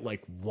only get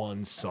like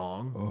one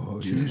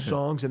song, two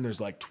songs, and there's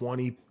like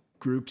 20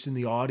 groups in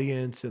the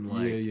audience, and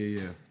like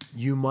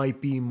you might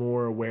be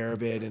more aware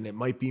of it, and it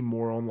might be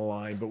more on the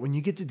line. But when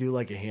you get to do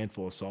like a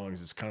handful of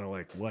songs, it's kind of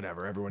like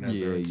whatever. Everyone has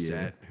their own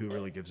set. Who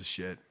really gives a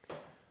shit?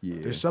 Yeah.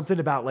 There's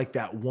something about like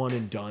that one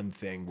and done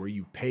thing where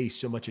you pay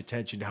so much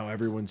attention to how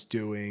everyone's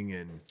doing,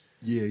 and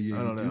I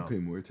don't know. Pay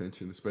more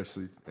attention,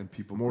 especially, and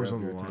people more's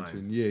on the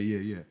attention.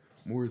 Yeah.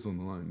 More is on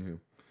the line,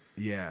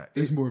 Yeah.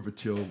 There's more of a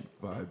chill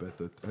vibe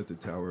at the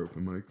Tower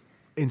open mic.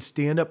 In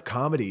stand-up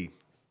comedy,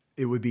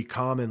 it would be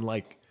common,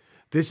 like,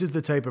 this is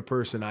the type of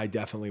person I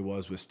definitely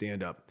was with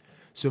stand-up.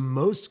 So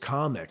most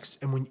comics,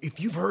 and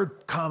if you've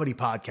heard comedy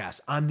podcasts,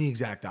 I'm the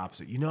exact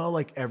opposite. You know,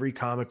 like every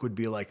comic would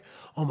be like,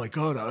 oh my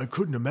God, I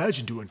couldn't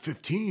imagine doing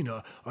 15.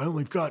 I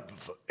only got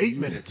 8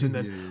 minutes. And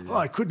then,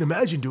 I couldn't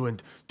imagine doing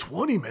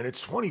 20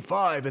 minutes,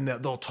 25. And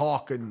they'll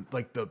talk and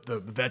like the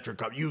veteran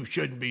cop, you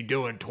shouldn't be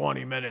doing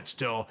 20 minutes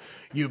till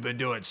you've been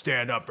doing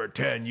stand-up for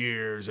 10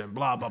 years and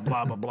blah, blah,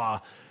 blah, blah, blah.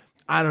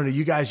 I don't know.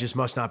 You guys just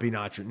must not be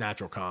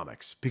natural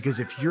comics, because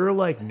if you're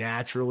like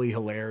naturally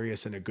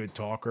hilarious and a good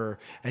talker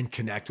and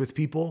connect with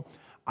people,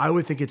 I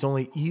would think it's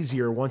only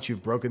easier once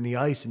you've broken the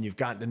ice and you've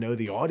gotten to know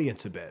the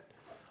audience a bit.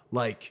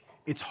 Like,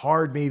 it's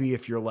hard maybe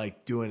if you're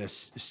like doing a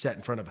set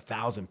in front of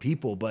 1,000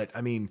 people, but I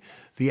mean,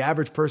 the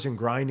average person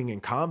grinding in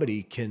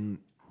comedy can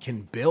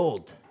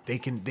build.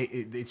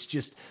 It's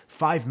just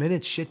 5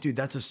 minutes. Shit, dude,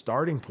 that's a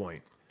starting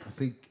point. I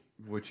think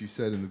what you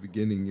said in the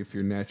beginning, if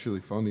you're naturally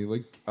funny,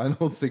 like, I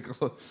don't think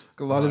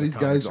a lot of these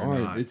guys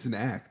aren't. It's an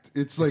act.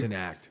 It's an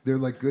act. They're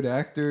like good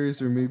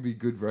actors or maybe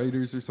good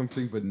writers or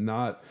something, but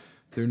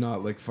they're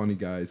not like funny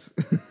guys.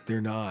 They're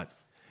not.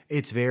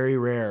 It's very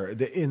rare.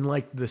 In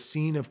like the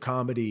scene of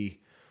comedy,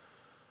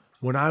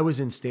 when I was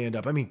in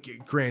stand-up, I mean,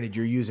 granted,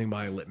 you're using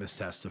my litmus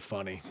test of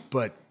funny,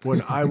 but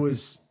when I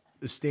was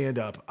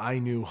stand-up, I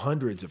knew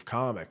hundreds of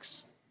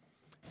comics,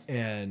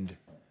 and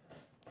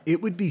it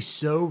would be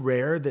so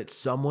rare that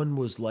someone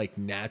was like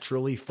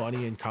naturally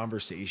funny in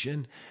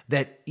conversation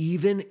that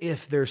even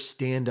if their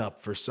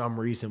stand-up for some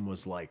reason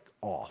was like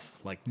off,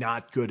 like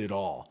not good at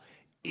all,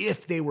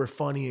 if they were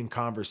funny in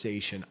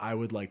conversation, I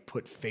would like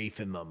put faith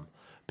in them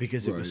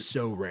because it was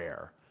so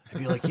rare. I'd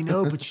be like,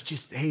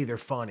 but hey, they're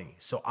funny.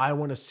 So I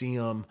want to see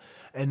them.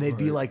 And they'd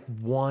be like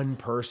one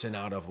person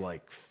out of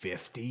like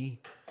 50.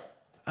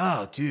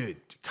 Oh, dude,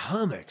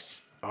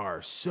 comics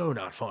are so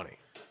not funny.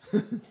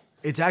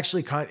 It's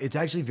actually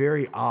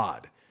very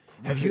odd.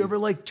 Have you ever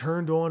like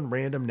turned on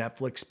random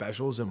Netflix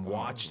specials and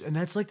watched? And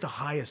that's like the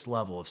highest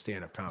level of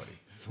stand-up comedy.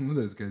 Some of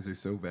those guys are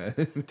so bad.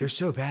 They're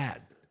so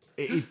bad.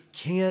 It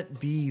can't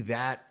be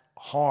that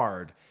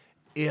hard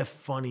if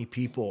funny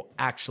people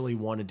actually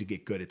wanted to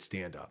get good at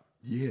stand-up.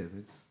 Yeah,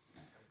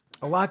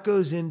 A lot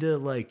goes into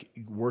like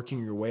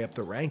working your way up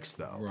the ranks,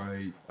 though.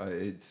 Right.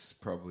 It's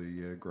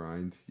probably a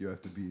grind. You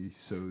have to be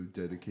so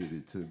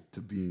dedicated to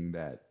being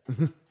that.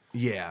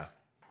 Yeah.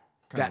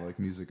 Kind of like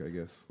music, I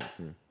guess.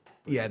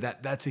 Yeah,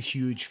 that's a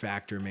huge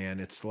factor, man.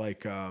 It's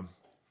like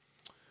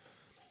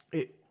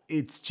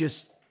it's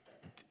just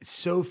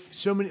so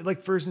many.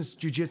 Like, for instance,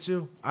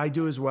 jiu-jitsu, I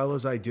do as well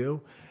as I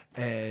do,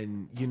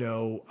 and you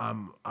know,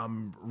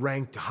 I'm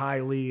ranked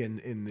highly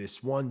in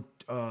this one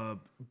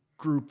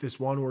group, this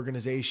one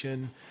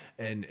organization,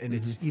 and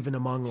it's even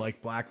among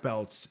like black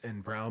belts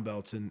and brown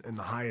belts and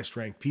the highest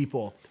ranked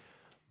people.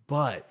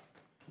 But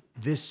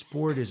this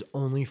sport is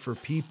only for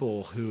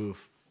people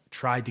who've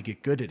tried to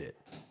get good at it.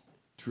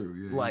 True.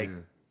 Yeah. Like,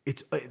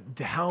 it's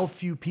how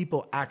few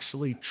people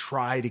actually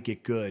try to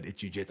get good at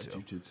jiu-jitsu.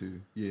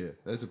 Jiu-jitsu. Yeah,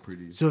 that's a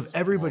pretty. So if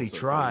everybody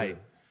tried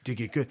to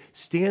get good,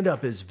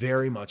 stand-up is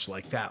very much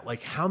like that.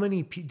 Like, how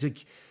many people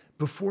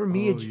before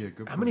me?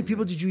 How many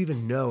people did you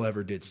even know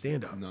ever did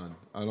stand-up? None.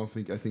 I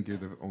think you're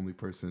the only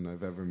person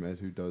I've ever met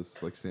who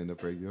does like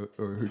stand-up regular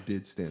or who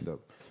did stand-up.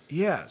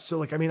 Yeah. So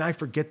like, I mean, I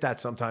forget that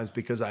sometimes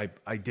because I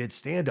did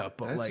stand-up,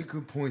 but that's a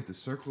good point. The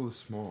circle is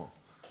small.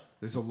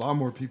 There's a lot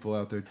more people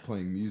out there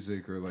playing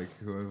music or like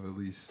who have at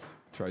least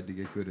tried to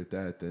get good at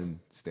that than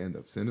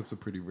stand-up. Stand-ups are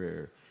pretty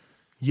rare.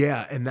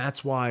 Yeah, and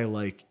that's why,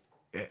 like,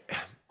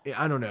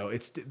 I don't know.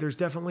 There's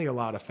definitely a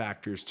lot of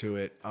factors to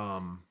it.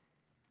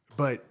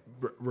 But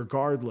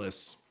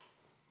regardless,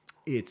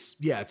 it's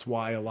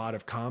why a lot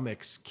of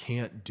comics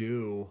can't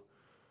do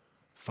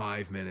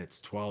 5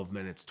 minutes, 12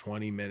 minutes,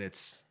 20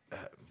 minutes,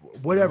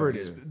 whatever it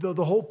is.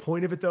 The whole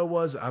point of it though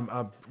was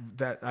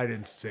that I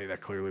didn't say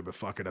that clearly, but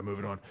fuck it, I'm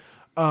moving on.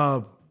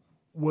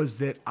 Was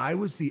that I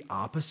was the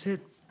opposite,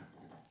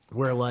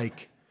 where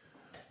like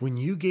when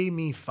you gave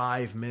me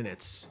 5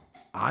 minutes,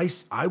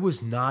 I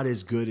was not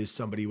as good as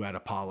somebody who had a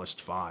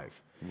polished 5.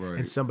 Right.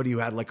 And somebody who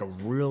had like a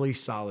really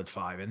solid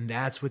 5. And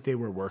that's what they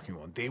were working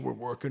on. They were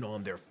working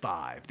on their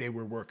 5. They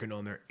were working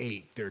on their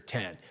 8, their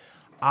 10.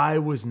 I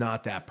was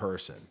not that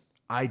person.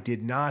 I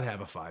did not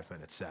have a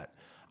 5-minute set.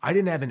 I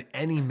didn't have an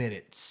any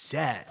minute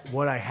set.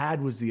 What I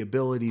had was the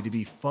ability to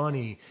be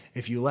funny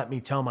if you let me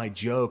tell my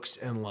jokes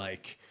and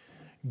like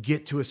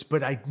get to us.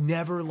 But I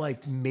never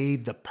like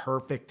made the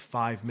perfect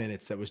 5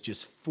 minutes that was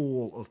just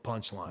full of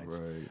punchlines.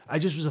 Right. I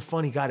just was a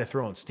funny guy to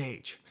throw on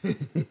stage.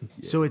 Yeah.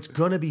 So it's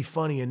gonna be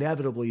funny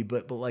inevitably,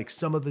 but like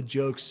some of the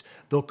jokes,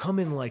 they'll come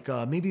in like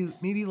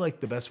maybe like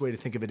the best way to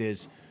think of it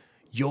is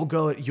you'll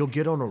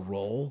get on a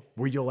roll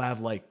where you'll have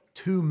like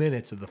 2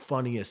 minutes of the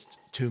funniest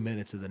 2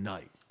 minutes of the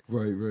night.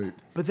 Right.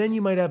 But then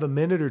you might have a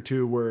minute or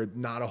two where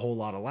not a whole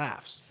lot of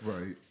laughs.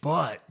 Right.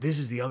 But this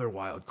is the other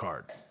wild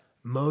card.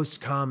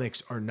 Most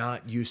comics are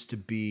not used to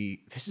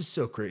be, this is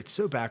so great. It's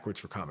so backwards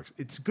for comics.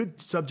 It's a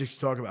good subject to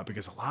talk about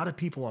because a lot of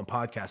people on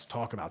podcasts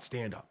talk about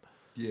stand-up.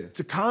 Yeah. It's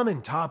a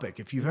common topic.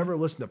 If you've ever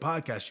listened to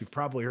podcasts, you've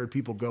probably heard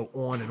people go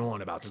on and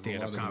on about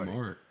stand-up comedy. A lot of them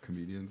are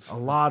comedians. A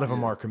lot of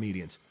them are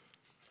comedians.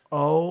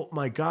 Oh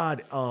my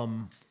God.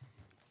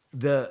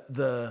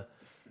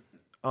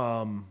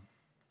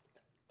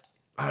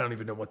 I don't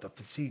even know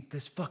see,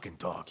 this fucking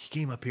dog, he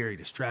came up here, he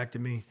distracted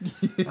me.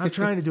 I'm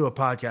trying to do a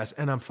podcast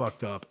and I'm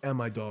fucked up and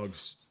my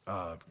dog's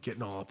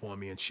getting all up on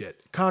me and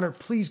shit. Connor,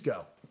 please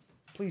go.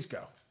 Please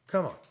go.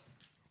 Come on.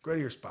 Go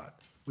to your spot.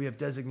 We have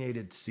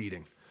designated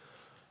seating.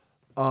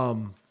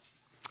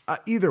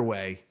 Either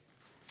way,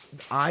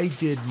 I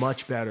did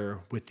much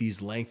better with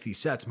these lengthy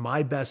sets.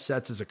 My best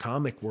sets as a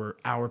comic were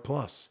hour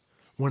plus.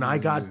 When I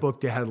got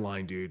booked to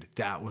headline, dude,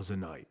 that was a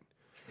night.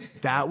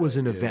 That was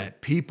an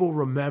event. People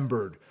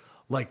remembered.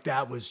 Like,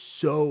 that was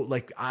so,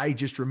 like, I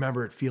just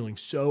remember it feeling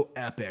so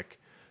epic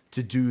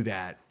to do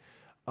that,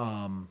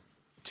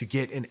 to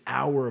get an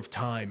hour of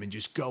time and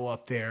just go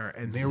up there.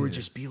 And there would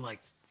just be like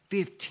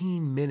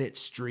 15-minute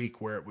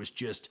streak where it was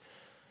just,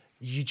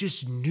 you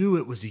just knew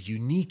it was a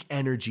unique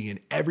energy and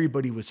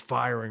everybody was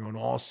firing on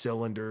all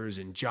cylinders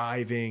and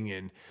jiving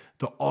and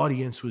the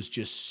audience was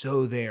just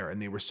so there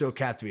and they were so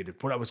captivated.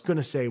 What I was going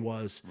to say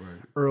was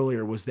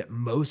earlier was that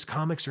most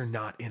comics are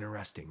not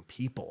interesting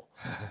people.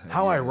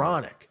 How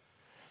ironic.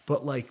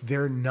 But like,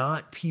 they're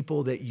not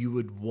people that you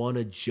would want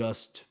to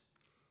just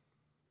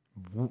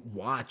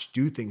watch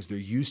do things. They're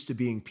used to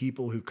being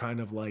people who kind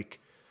of like,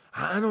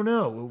 I don't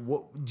know.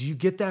 What, do you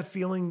get that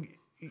feeling?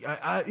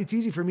 It's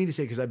easy for me to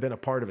say because I've been a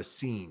part of a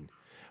scene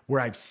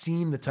where I've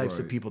seen the types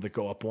of people that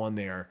go up on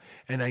there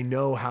and I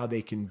know how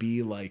they can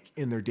be like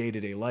in their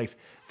day-to-day life.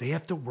 They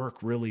have to work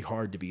really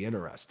hard to be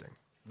interesting.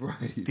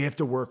 Right. They have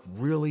to work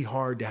really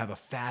hard to have a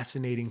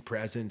fascinating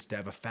presence, to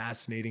have a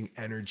fascinating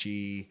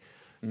energy.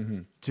 Mm-hmm.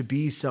 To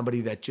be somebody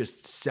that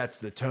just sets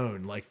the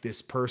tone, like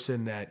this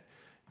person that,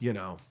 you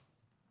know,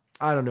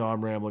 I don't know,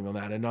 I'm rambling on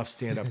that. Enough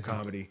stand-up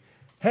comedy.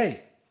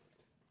 Hey,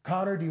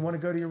 Connor, do you want to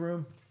go to your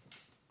room?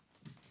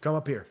 Come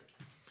up here.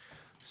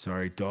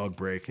 Sorry, dog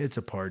break. It's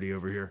a party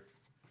over here.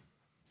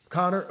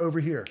 Connor, over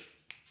here.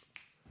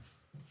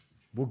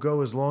 We'll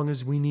go as long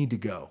as we need to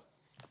go.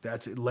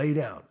 That's it. Lay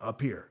down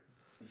up here.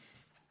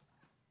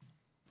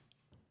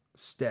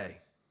 Stay.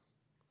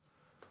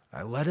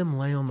 I let him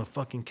lay on the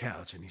fucking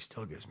couch and he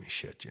still gives me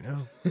shit, you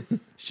know?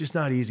 It's just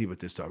not easy with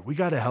this dog. We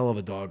got a hell of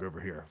a dog over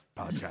here,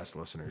 podcast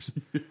listeners.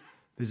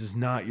 This is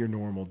not your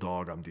normal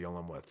dog I'm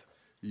dealing with.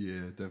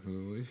 Yeah,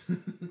 definitely.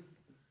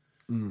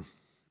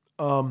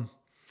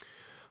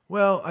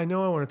 Well, I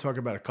know I want to talk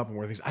about a couple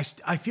more things.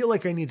 I feel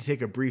like I need to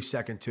take a brief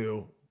second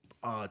to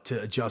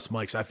adjust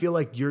mics. I feel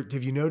like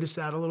have you noticed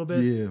that a little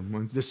bit? Yeah.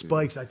 The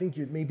spikes, I think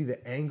maybe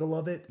the angle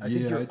of it. I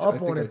think you're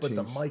up on it, but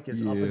the mic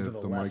is up into the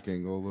left. The mic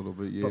angle a little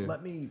bit, yeah.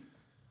 But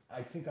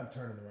I think I'm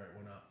turning the right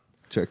one up.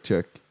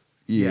 Check.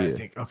 Yeah. I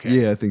think, okay.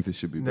 Yeah, I think this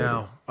should be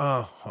better. Now,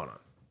 hold on.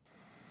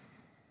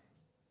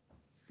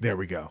 There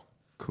we go.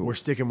 Cool. We're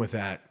sticking with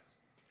that.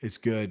 It's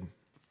good.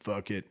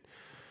 Fuck it.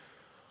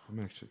 I'm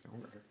actually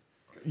going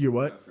to You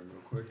what? bathroom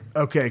real quick.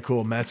 Okay,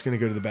 cool. Matt's going to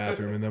go to the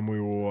bathroom, and then we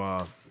will...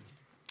 well,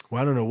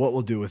 I don't know what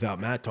we'll do without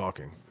Matt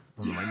talking.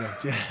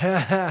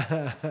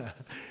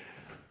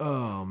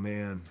 Oh,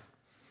 man.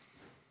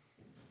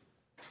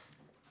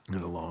 It's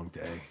been a long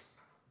day.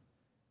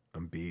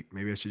 I'm beat.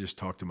 Maybe I should just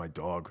talk to my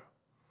dog.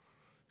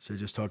 Should I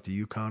just talk to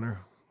you, Connor?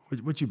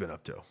 What you been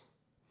up to?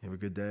 You have a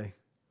good day?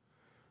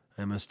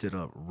 I almost did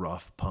a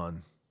rough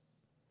pun.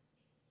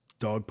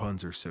 Dog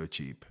puns are so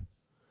cheap.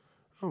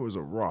 It was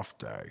a rough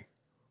day.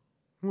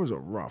 It was a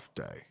rough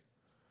day.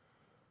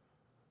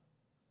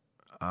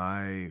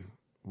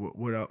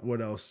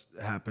 What else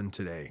happened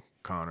today,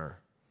 Connor?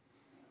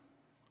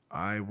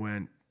 I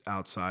went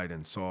outside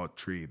and saw a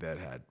tree that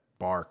had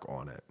bark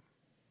on it.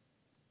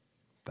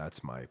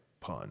 That's my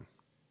pun.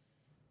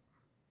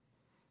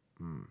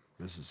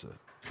 This is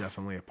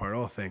definitely a part.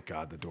 Oh, thank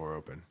God the door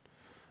opened.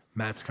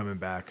 Matt's coming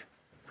back.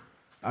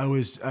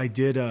 I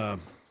did a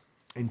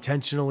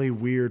intentionally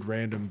weird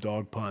random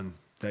dog pun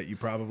that you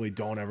probably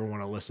don't ever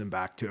want to listen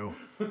back to.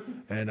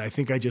 And I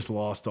think I just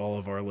lost all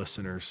of our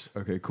listeners.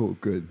 Okay, cool,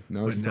 good.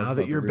 Now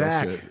that you're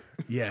back,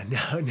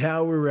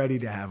 now we're ready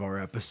to have our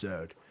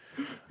episode.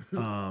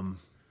 Yeah,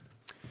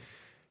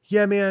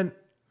 man,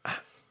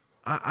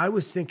 I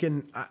was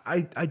thinking,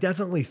 I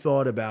definitely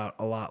thought about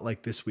a lot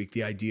like this week,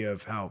 the idea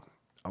of how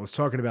I was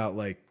talking about,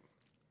 like,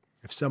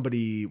 if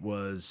somebody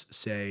was,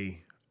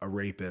 say, a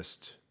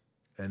rapist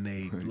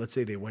and let's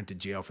say they went to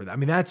jail for that. I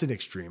mean, that's an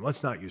extreme.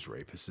 Let's not use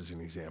rapist as an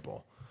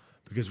example,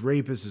 because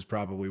rapist is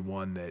probably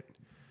one that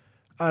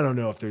I don't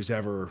know if there's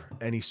ever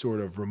any sort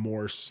of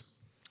remorse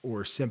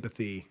or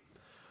sympathy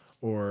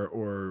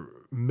or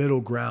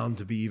middle ground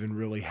to be even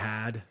really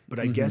had. But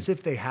I guess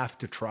if they have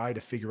to try to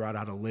figure out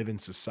how to live in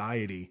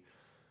society,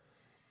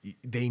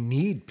 they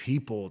need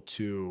people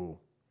to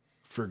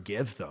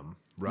forgive them,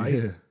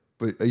 right?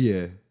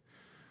 Yeah,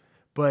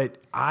 But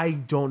I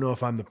don't know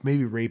if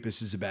maybe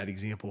rapist is a bad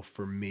example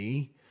for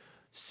me.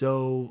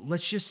 So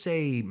let's just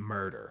say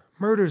murder.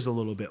 Murder's a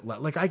little bit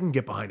like I can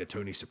get behind a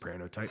Tony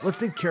Soprano type. Let's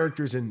think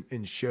characters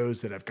in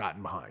shows that I've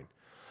gotten behind.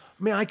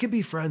 I mean, I could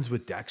be friends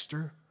with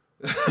Dexter.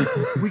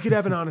 We could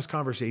have an honest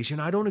conversation.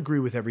 I don't agree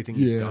with everything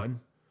he's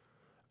done.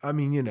 I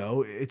mean,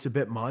 it's a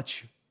bit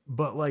much,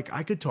 but like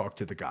I could talk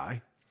to the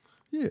guy.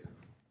 Yeah.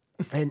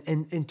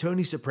 And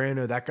Tony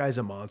Soprano, that guy's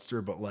a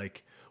monster, but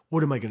like,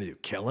 what am I going to do?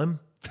 Kill him?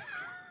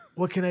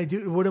 What can I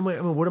do? What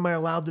am I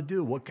allowed to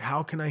do?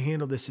 How can I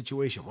handle this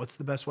situation? What's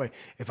the best way?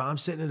 If I'm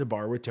sitting at a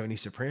bar with Tony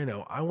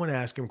Soprano, I want to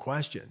ask him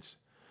questions.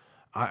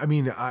 I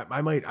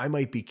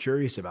might be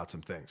curious about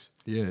some things.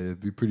 Yeah, it'd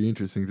be pretty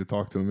interesting to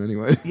talk to him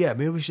anyway. Yeah,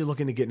 maybe we should look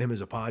into getting him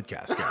as a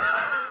podcast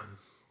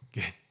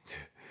guy.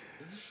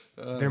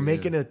 They're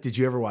making it. Did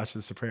you ever watch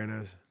The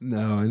Sopranos?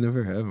 No, I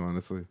never have,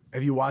 honestly.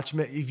 Have you watched?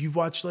 If you've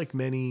watched like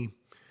many,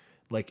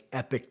 like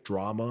epic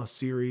drama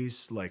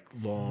series, like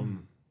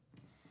long.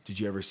 Did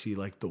you ever see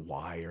like The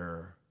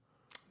Wire?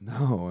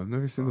 No, I've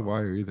never seen The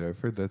Wire either. I've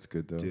heard that's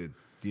good though. Dude,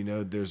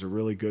 there's a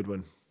really good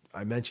one.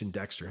 I mentioned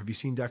Dexter. Have you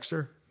seen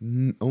Dexter?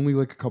 Only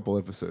like a couple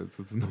episodes.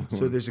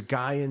 So there's the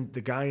guy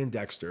in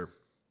Dexter,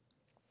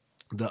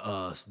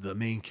 the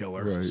main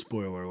killer. Right.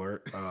 Spoiler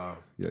alert.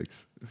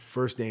 Yikes.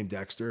 First name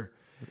Dexter.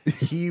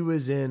 He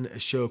was in a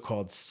show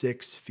called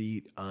 6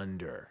 Feet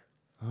Under.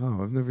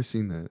 Oh, I've never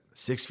seen that.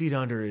 6 Feet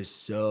Under is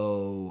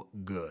so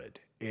good.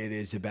 It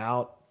is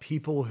about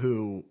people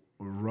who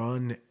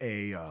run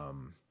a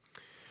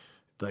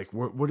like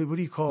what do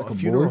you call like a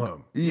funeral morgue?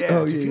 Home?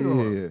 Yeah, it's a funeral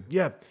home.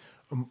 Yeah.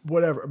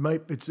 Whatever.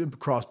 It's a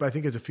cross, but I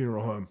think it's a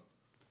funeral home.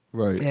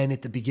 Right. And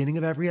at the beginning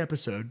of every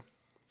episode,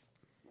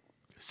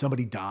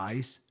 somebody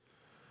dies,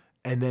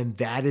 and then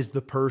that is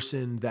the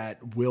person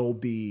that will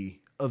be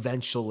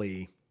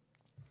eventually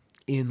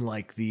in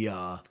like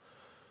the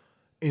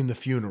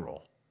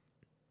funeral.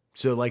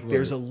 So like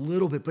there's a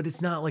little bit, but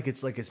it's not like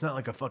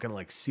a fucking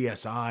like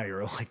CSI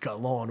or like a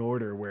Law and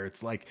Order where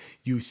it's like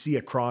you see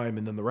a crime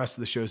and then the rest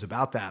of the show's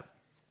about that.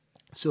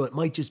 So it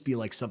might just be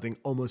like something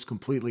almost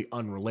completely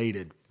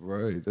unrelated.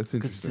 Right. That's interesting.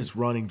 Because it's this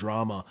running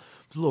drama.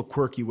 It's a little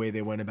quirky way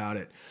they went about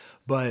it.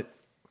 But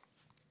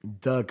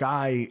the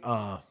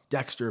guy,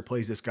 Dexter,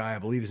 plays this guy. I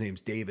believe his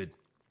name's David.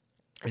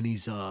 And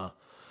he's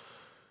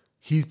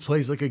He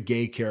plays like a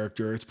gay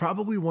character. It's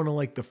probably one of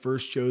like the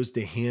first shows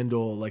to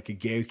handle like a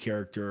gay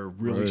character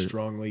really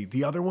strongly.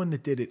 The other one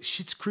that did it,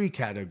 Schitt's Creek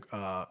had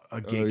a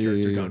gay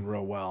character done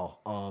real well.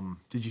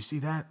 Did you see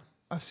that?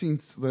 I've seen,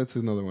 that's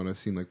another one I've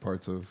seen like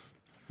parts of.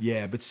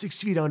 Yeah, but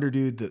 6 Feet Under,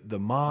 dude, the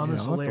mom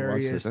is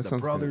hilarious. The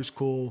brother's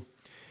cool.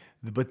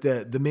 But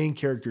the main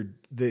character,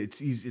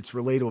 it's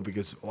relatable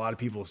because a lot of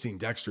people have seen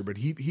Dexter, but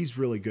he's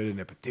really good in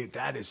it. But dude,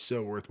 that is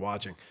so worth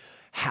watching.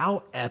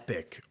 How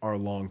epic are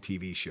long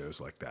TV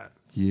shows like that?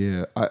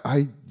 Yeah,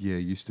 I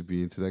used to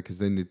be into that because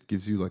then it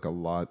gives you like a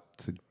lot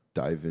to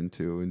dive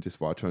into and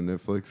just watch on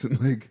Netflix and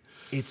like.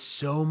 It's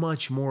so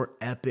much more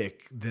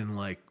epic than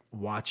like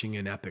watching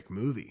an epic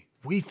movie.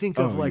 We think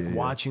of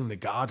watching The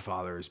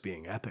Godfather as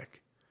being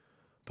epic,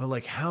 but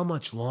like how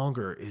much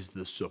longer is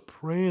The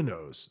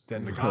Sopranos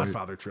than the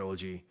Godfather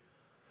trilogy?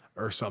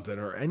 Or something,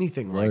 or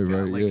anything like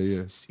that.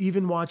 Like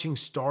even watching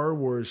Star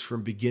Wars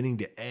from beginning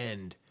to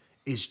end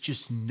is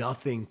just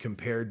nothing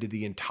compared to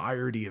the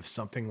entirety of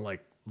something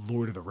like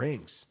Lord of the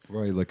Rings.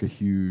 Right, like a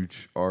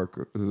huge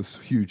arc, this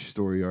huge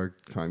story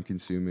arc, time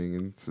consuming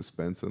and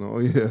suspense and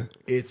all. Yeah.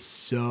 It's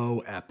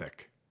so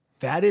epic.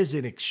 That is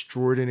an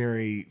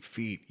extraordinary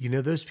feat. You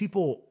know, those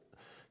people,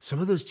 some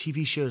of those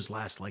TV shows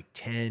last like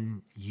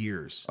 10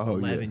 years,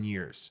 11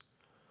 years.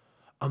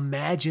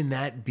 Imagine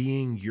that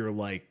being your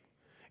like,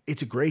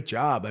 it's a great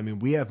job. I mean,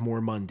 we have more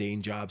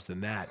mundane jobs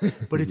than that,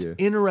 but it's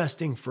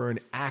interesting for an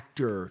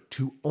actor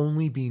to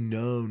only be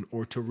known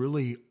or to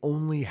really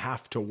only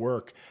have to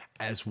work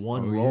as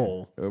one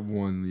role.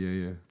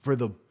 For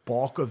the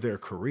bulk of their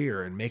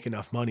career and make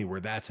enough money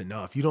where that's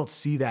enough. You don't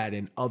see that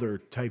in other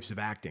types of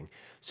acting.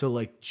 So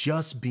like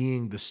just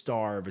being the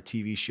star of a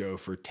TV show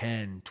for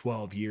 10,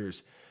 12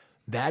 years,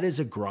 that is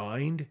a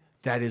grind.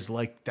 That is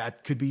like,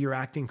 that could be your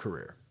acting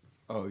career.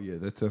 Oh yeah,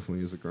 that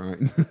definitely is a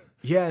grind.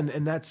 Yeah,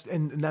 and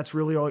that's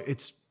really all.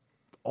 It's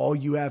all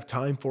you have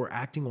time for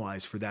acting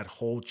wise for that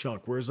whole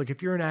chunk. Whereas like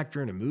if you're an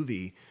actor in a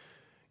movie,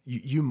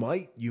 you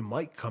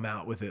might come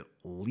out with at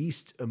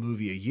least a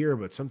movie a year,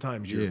 but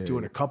sometimes you're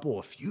doing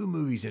a few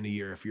movies in a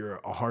year if you're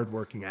a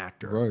hardworking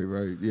actor.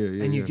 Right.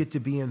 Yeah. And you get to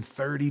be in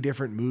 30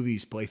 different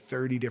movies, play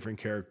 30 different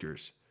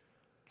characters.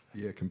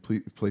 Yeah,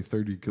 play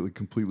 30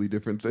 completely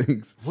different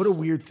things. What a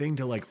weird thing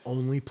to like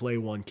only play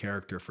one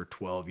character for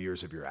 12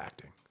 years of your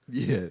acting.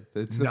 Yeah,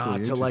 that's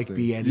not to like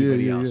be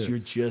anybody else. You're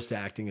just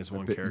acting as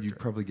one character. You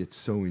probably get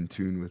so in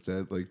tune with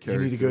that like character. You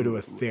need to go to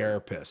a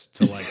therapist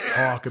to like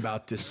talk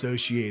about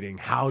dissociating.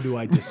 How do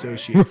I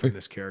dissociate from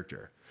this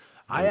character?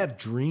 I have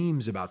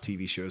dreams about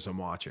TV shows I'm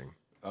watching.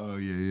 Oh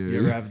yeah. You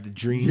ever have the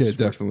dreams? Yeah,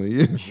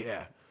 definitely.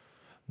 Yeah.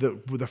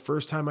 The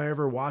first time I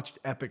ever watched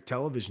epic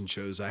television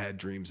shows, I had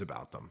dreams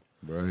about them.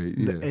 Right.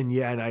 Yeah.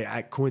 And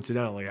I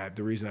coincidentally,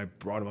 the reason I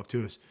brought them up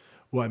too is.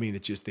 Well, I mean,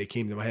 it just, they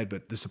came to my head,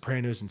 but The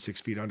Sopranos and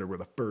 6 Feet Under were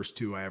the first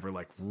two I ever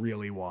like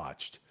really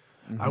watched.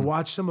 Mm-hmm. I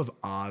watched some of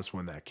Oz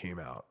when that came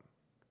out.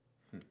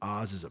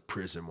 Oz is a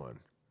prison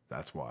one.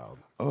 That's wild.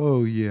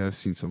 Oh yeah, I've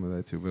seen some of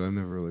that too, but I've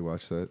never really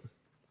watched that.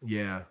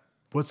 Yeah.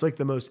 What's like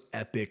the most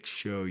epic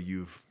show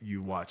you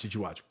watched? Did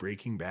you watch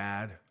Breaking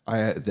Bad?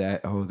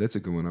 That's a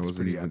good one. I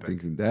wasn't even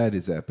thinking. That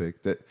is epic.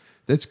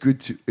 That's good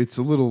too. It's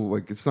a little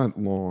like, it's not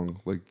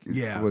long. Like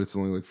it's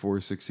only like 4 or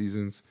 6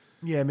 seasons.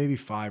 Yeah, maybe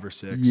 5 or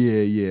 6.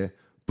 Yeah.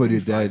 But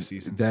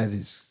seasons. That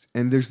is,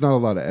 and there's not a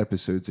lot of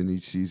episodes in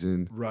each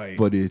season. Right.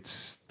 But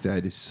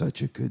that is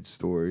such a good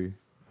story.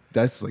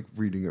 That's like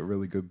reading a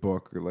really good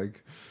book or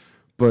like,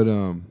 but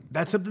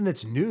that's something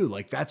that's new.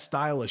 Like that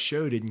style of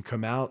show didn't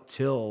come out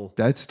till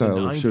that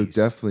style of show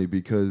definitely,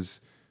 because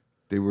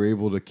they were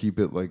able to keep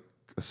it like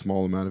a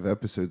small amount of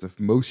episodes. If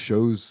most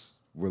shows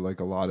were like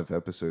a lot of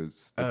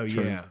episodes.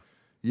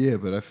 Yeah,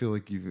 but I feel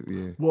like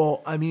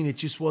Well, I mean, it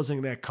just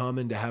wasn't that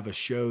common to have a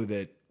show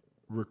that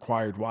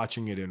required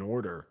watching it in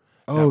order.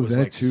 That was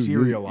like too.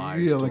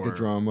 Serialized. Yeah, like a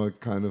drama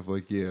kind of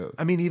like,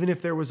 I mean, even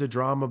if there was a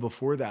drama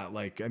before that,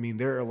 like, I mean,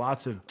 there are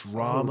lots of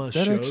drama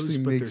shows,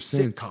 but they're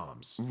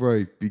sitcoms.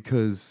 Right,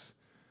 because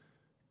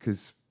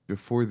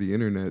before the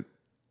internet,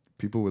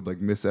 people would like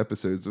miss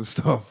episodes of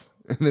stuff.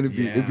 And then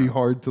it'd be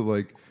hard to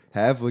like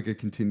have like a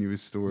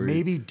continuous story.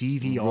 Maybe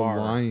DVR.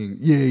 Relying.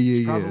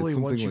 It's probably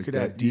once you could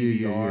have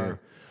DVR.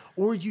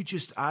 Or you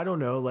just, I don't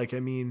know, like, I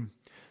mean,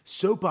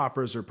 soap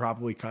operas are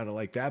probably kind of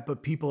like that,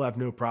 but people have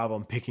no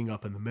problem picking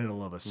up in the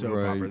middle of a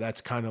soap opera.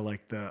 That's kind of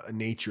like the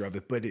nature of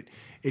it. But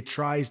it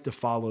tries to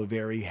follow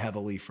very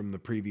heavily from the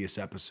previous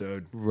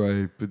episode.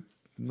 Right, but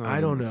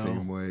not in the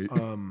same way.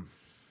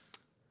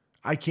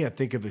 I can't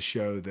think of a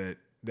show that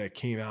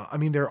came out. I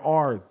mean, there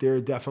are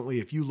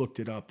definitely, if you looked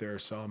it up, there are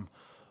some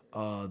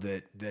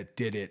that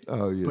did it, but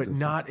definitely.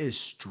 Not as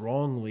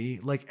strongly.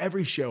 Like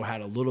every show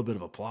had a little bit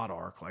of a plot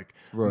arc. Like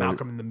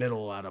Malcolm in the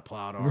Middle had a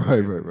plot arc.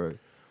 Right.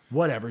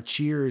 Whatever.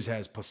 Cheers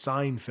has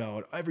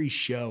Seinfeld. Every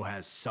show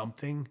has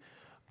something,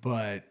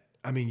 but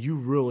I mean, you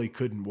really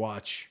couldn't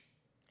watch.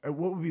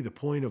 What would be the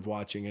point of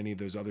watching any of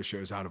those other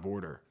shows out of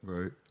order?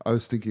 Right. I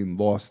was thinking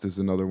Lost is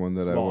another one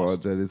that I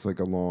watched. That is like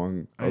a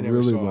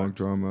really long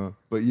drama.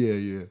 But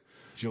yeah.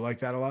 Did you like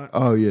that a lot?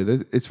 Oh yeah,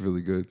 it's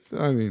really good.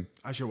 I mean,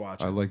 I should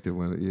watch it. I liked it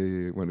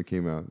when it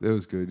came out. It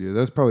was good. Yeah,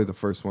 that's probably the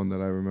first one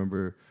that I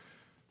remember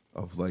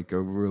of like a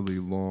really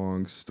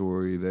long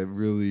story that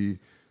really,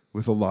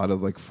 with a lot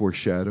of like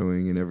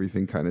foreshadowing and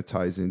everything, kind of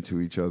ties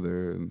into each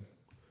other.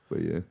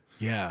 But yeah.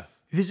 Yeah.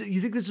 You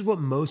think this is what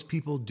most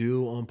people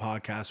do on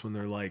podcasts when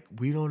they're like,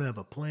 we don't have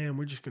a plan,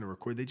 we're just going to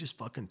record. They just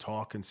fucking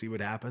talk and see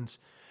what happens.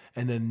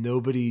 And then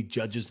nobody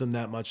judges them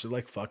that much. They're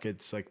like, fuck it,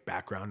 it's like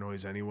background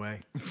noise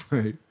anyway.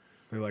 Right.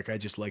 They're like, I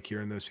just like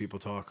hearing those people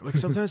talk. Like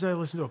sometimes I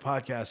listen to a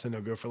podcast and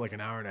they'll go for like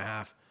an hour and a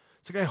half.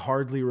 It's like I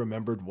hardly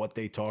remembered what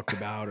they talked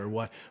about or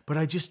what, but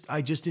I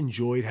just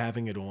enjoyed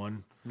having it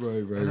on.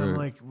 Right. And I'm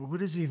like, well, what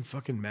does it even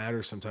fucking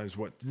matter sometimes?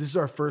 This is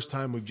our first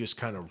time we've just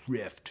kind of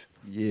riffed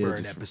for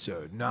an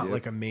episode, not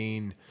like a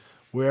main,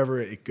 wherever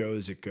it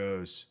goes,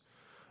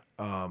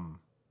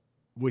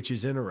 which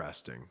is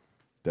interesting.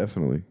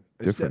 Definitely.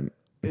 Different.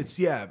 It's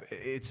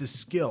a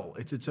skill.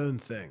 It's its own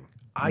thing.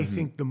 I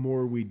think the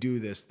more we do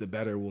this, the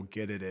better we'll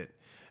get at it,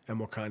 and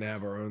we'll kind of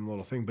have our own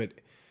little thing. But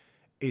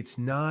it's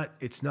not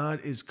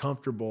as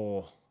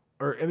comfortable,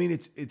 or I mean,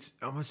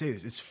 I'm gonna say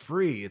this: it's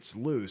free, it's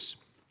loose,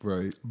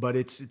 right? But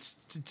it's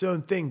its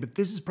own thing. But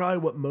this is probably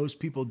what most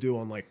people do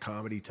on like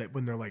comedy type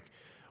when they're like,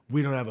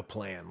 we don't have a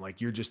plan,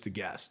 like you're just the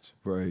guest,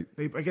 right?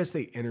 I guess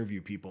they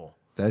interview people.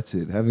 That's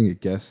it. Having a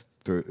guest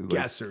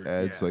guesser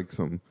adds like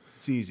some.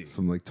 It's easy.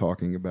 Some like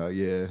talking about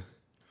Yeah.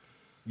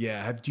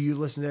 Have you ever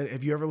listened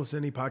to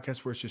any podcasts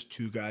where it's just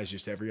two guys,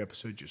 just every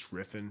episode, just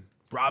riffing?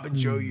 Rob and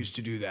Joe used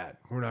to do that.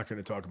 We're not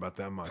going to talk about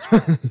that much.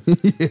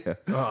 Yeah.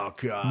 Oh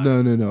God.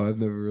 No. I've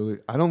never really.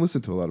 I don't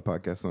listen to a lot of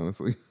podcasts,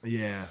 honestly.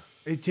 Yeah.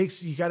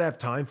 You got to have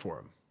time for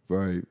them.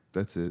 Right.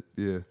 That's it.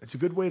 Yeah. It's a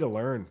good way to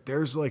learn.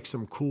 There's like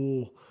some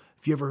cool.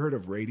 Have you ever heard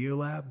of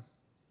Radiolab?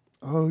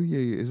 Oh yeah.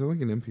 Is it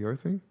like an NPR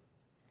thing?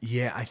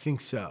 Yeah, I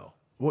think so.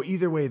 Well,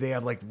 either way, they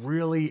have like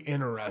really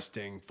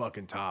interesting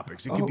fucking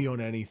topics. It could be on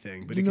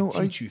anything, but it can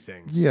teach you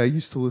things. Yeah, I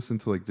used to listen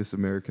to like This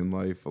American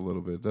Life a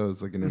little bit. That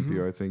was like an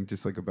NPR thing,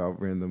 just like about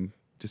random,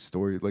 just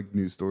story, like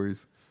news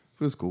stories.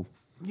 But it was cool.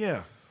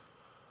 Yeah.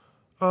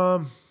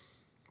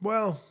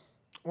 Well,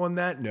 on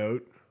that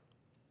note,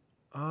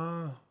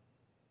 I'm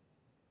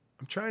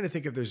trying to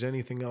think if there's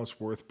anything else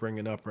worth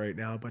bringing up right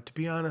now. But to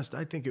be honest,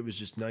 I think it was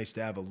just nice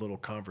to have a little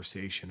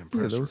conversation and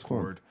press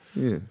record. Fun.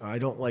 Yeah. I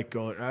don't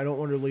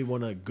really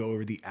want to go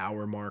over the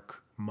hour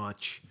mark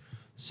much.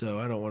 So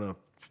I don't want to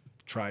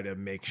try to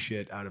make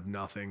shit out of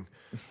nothing.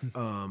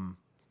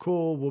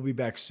 Cool. We'll be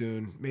back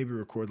soon. Maybe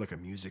record like a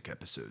music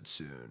episode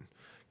soon.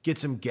 Get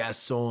some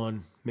guests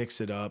on,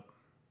 mix it up,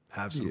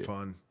 have some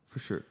fun. For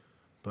sure.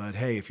 But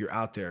hey, if you're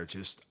out there,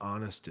 just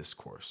honest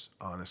discourse,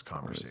 honest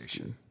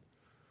conversation.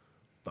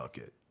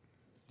 Bucket.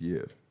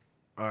 Yeah.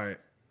 All right.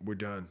 We're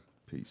done.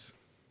 Peace.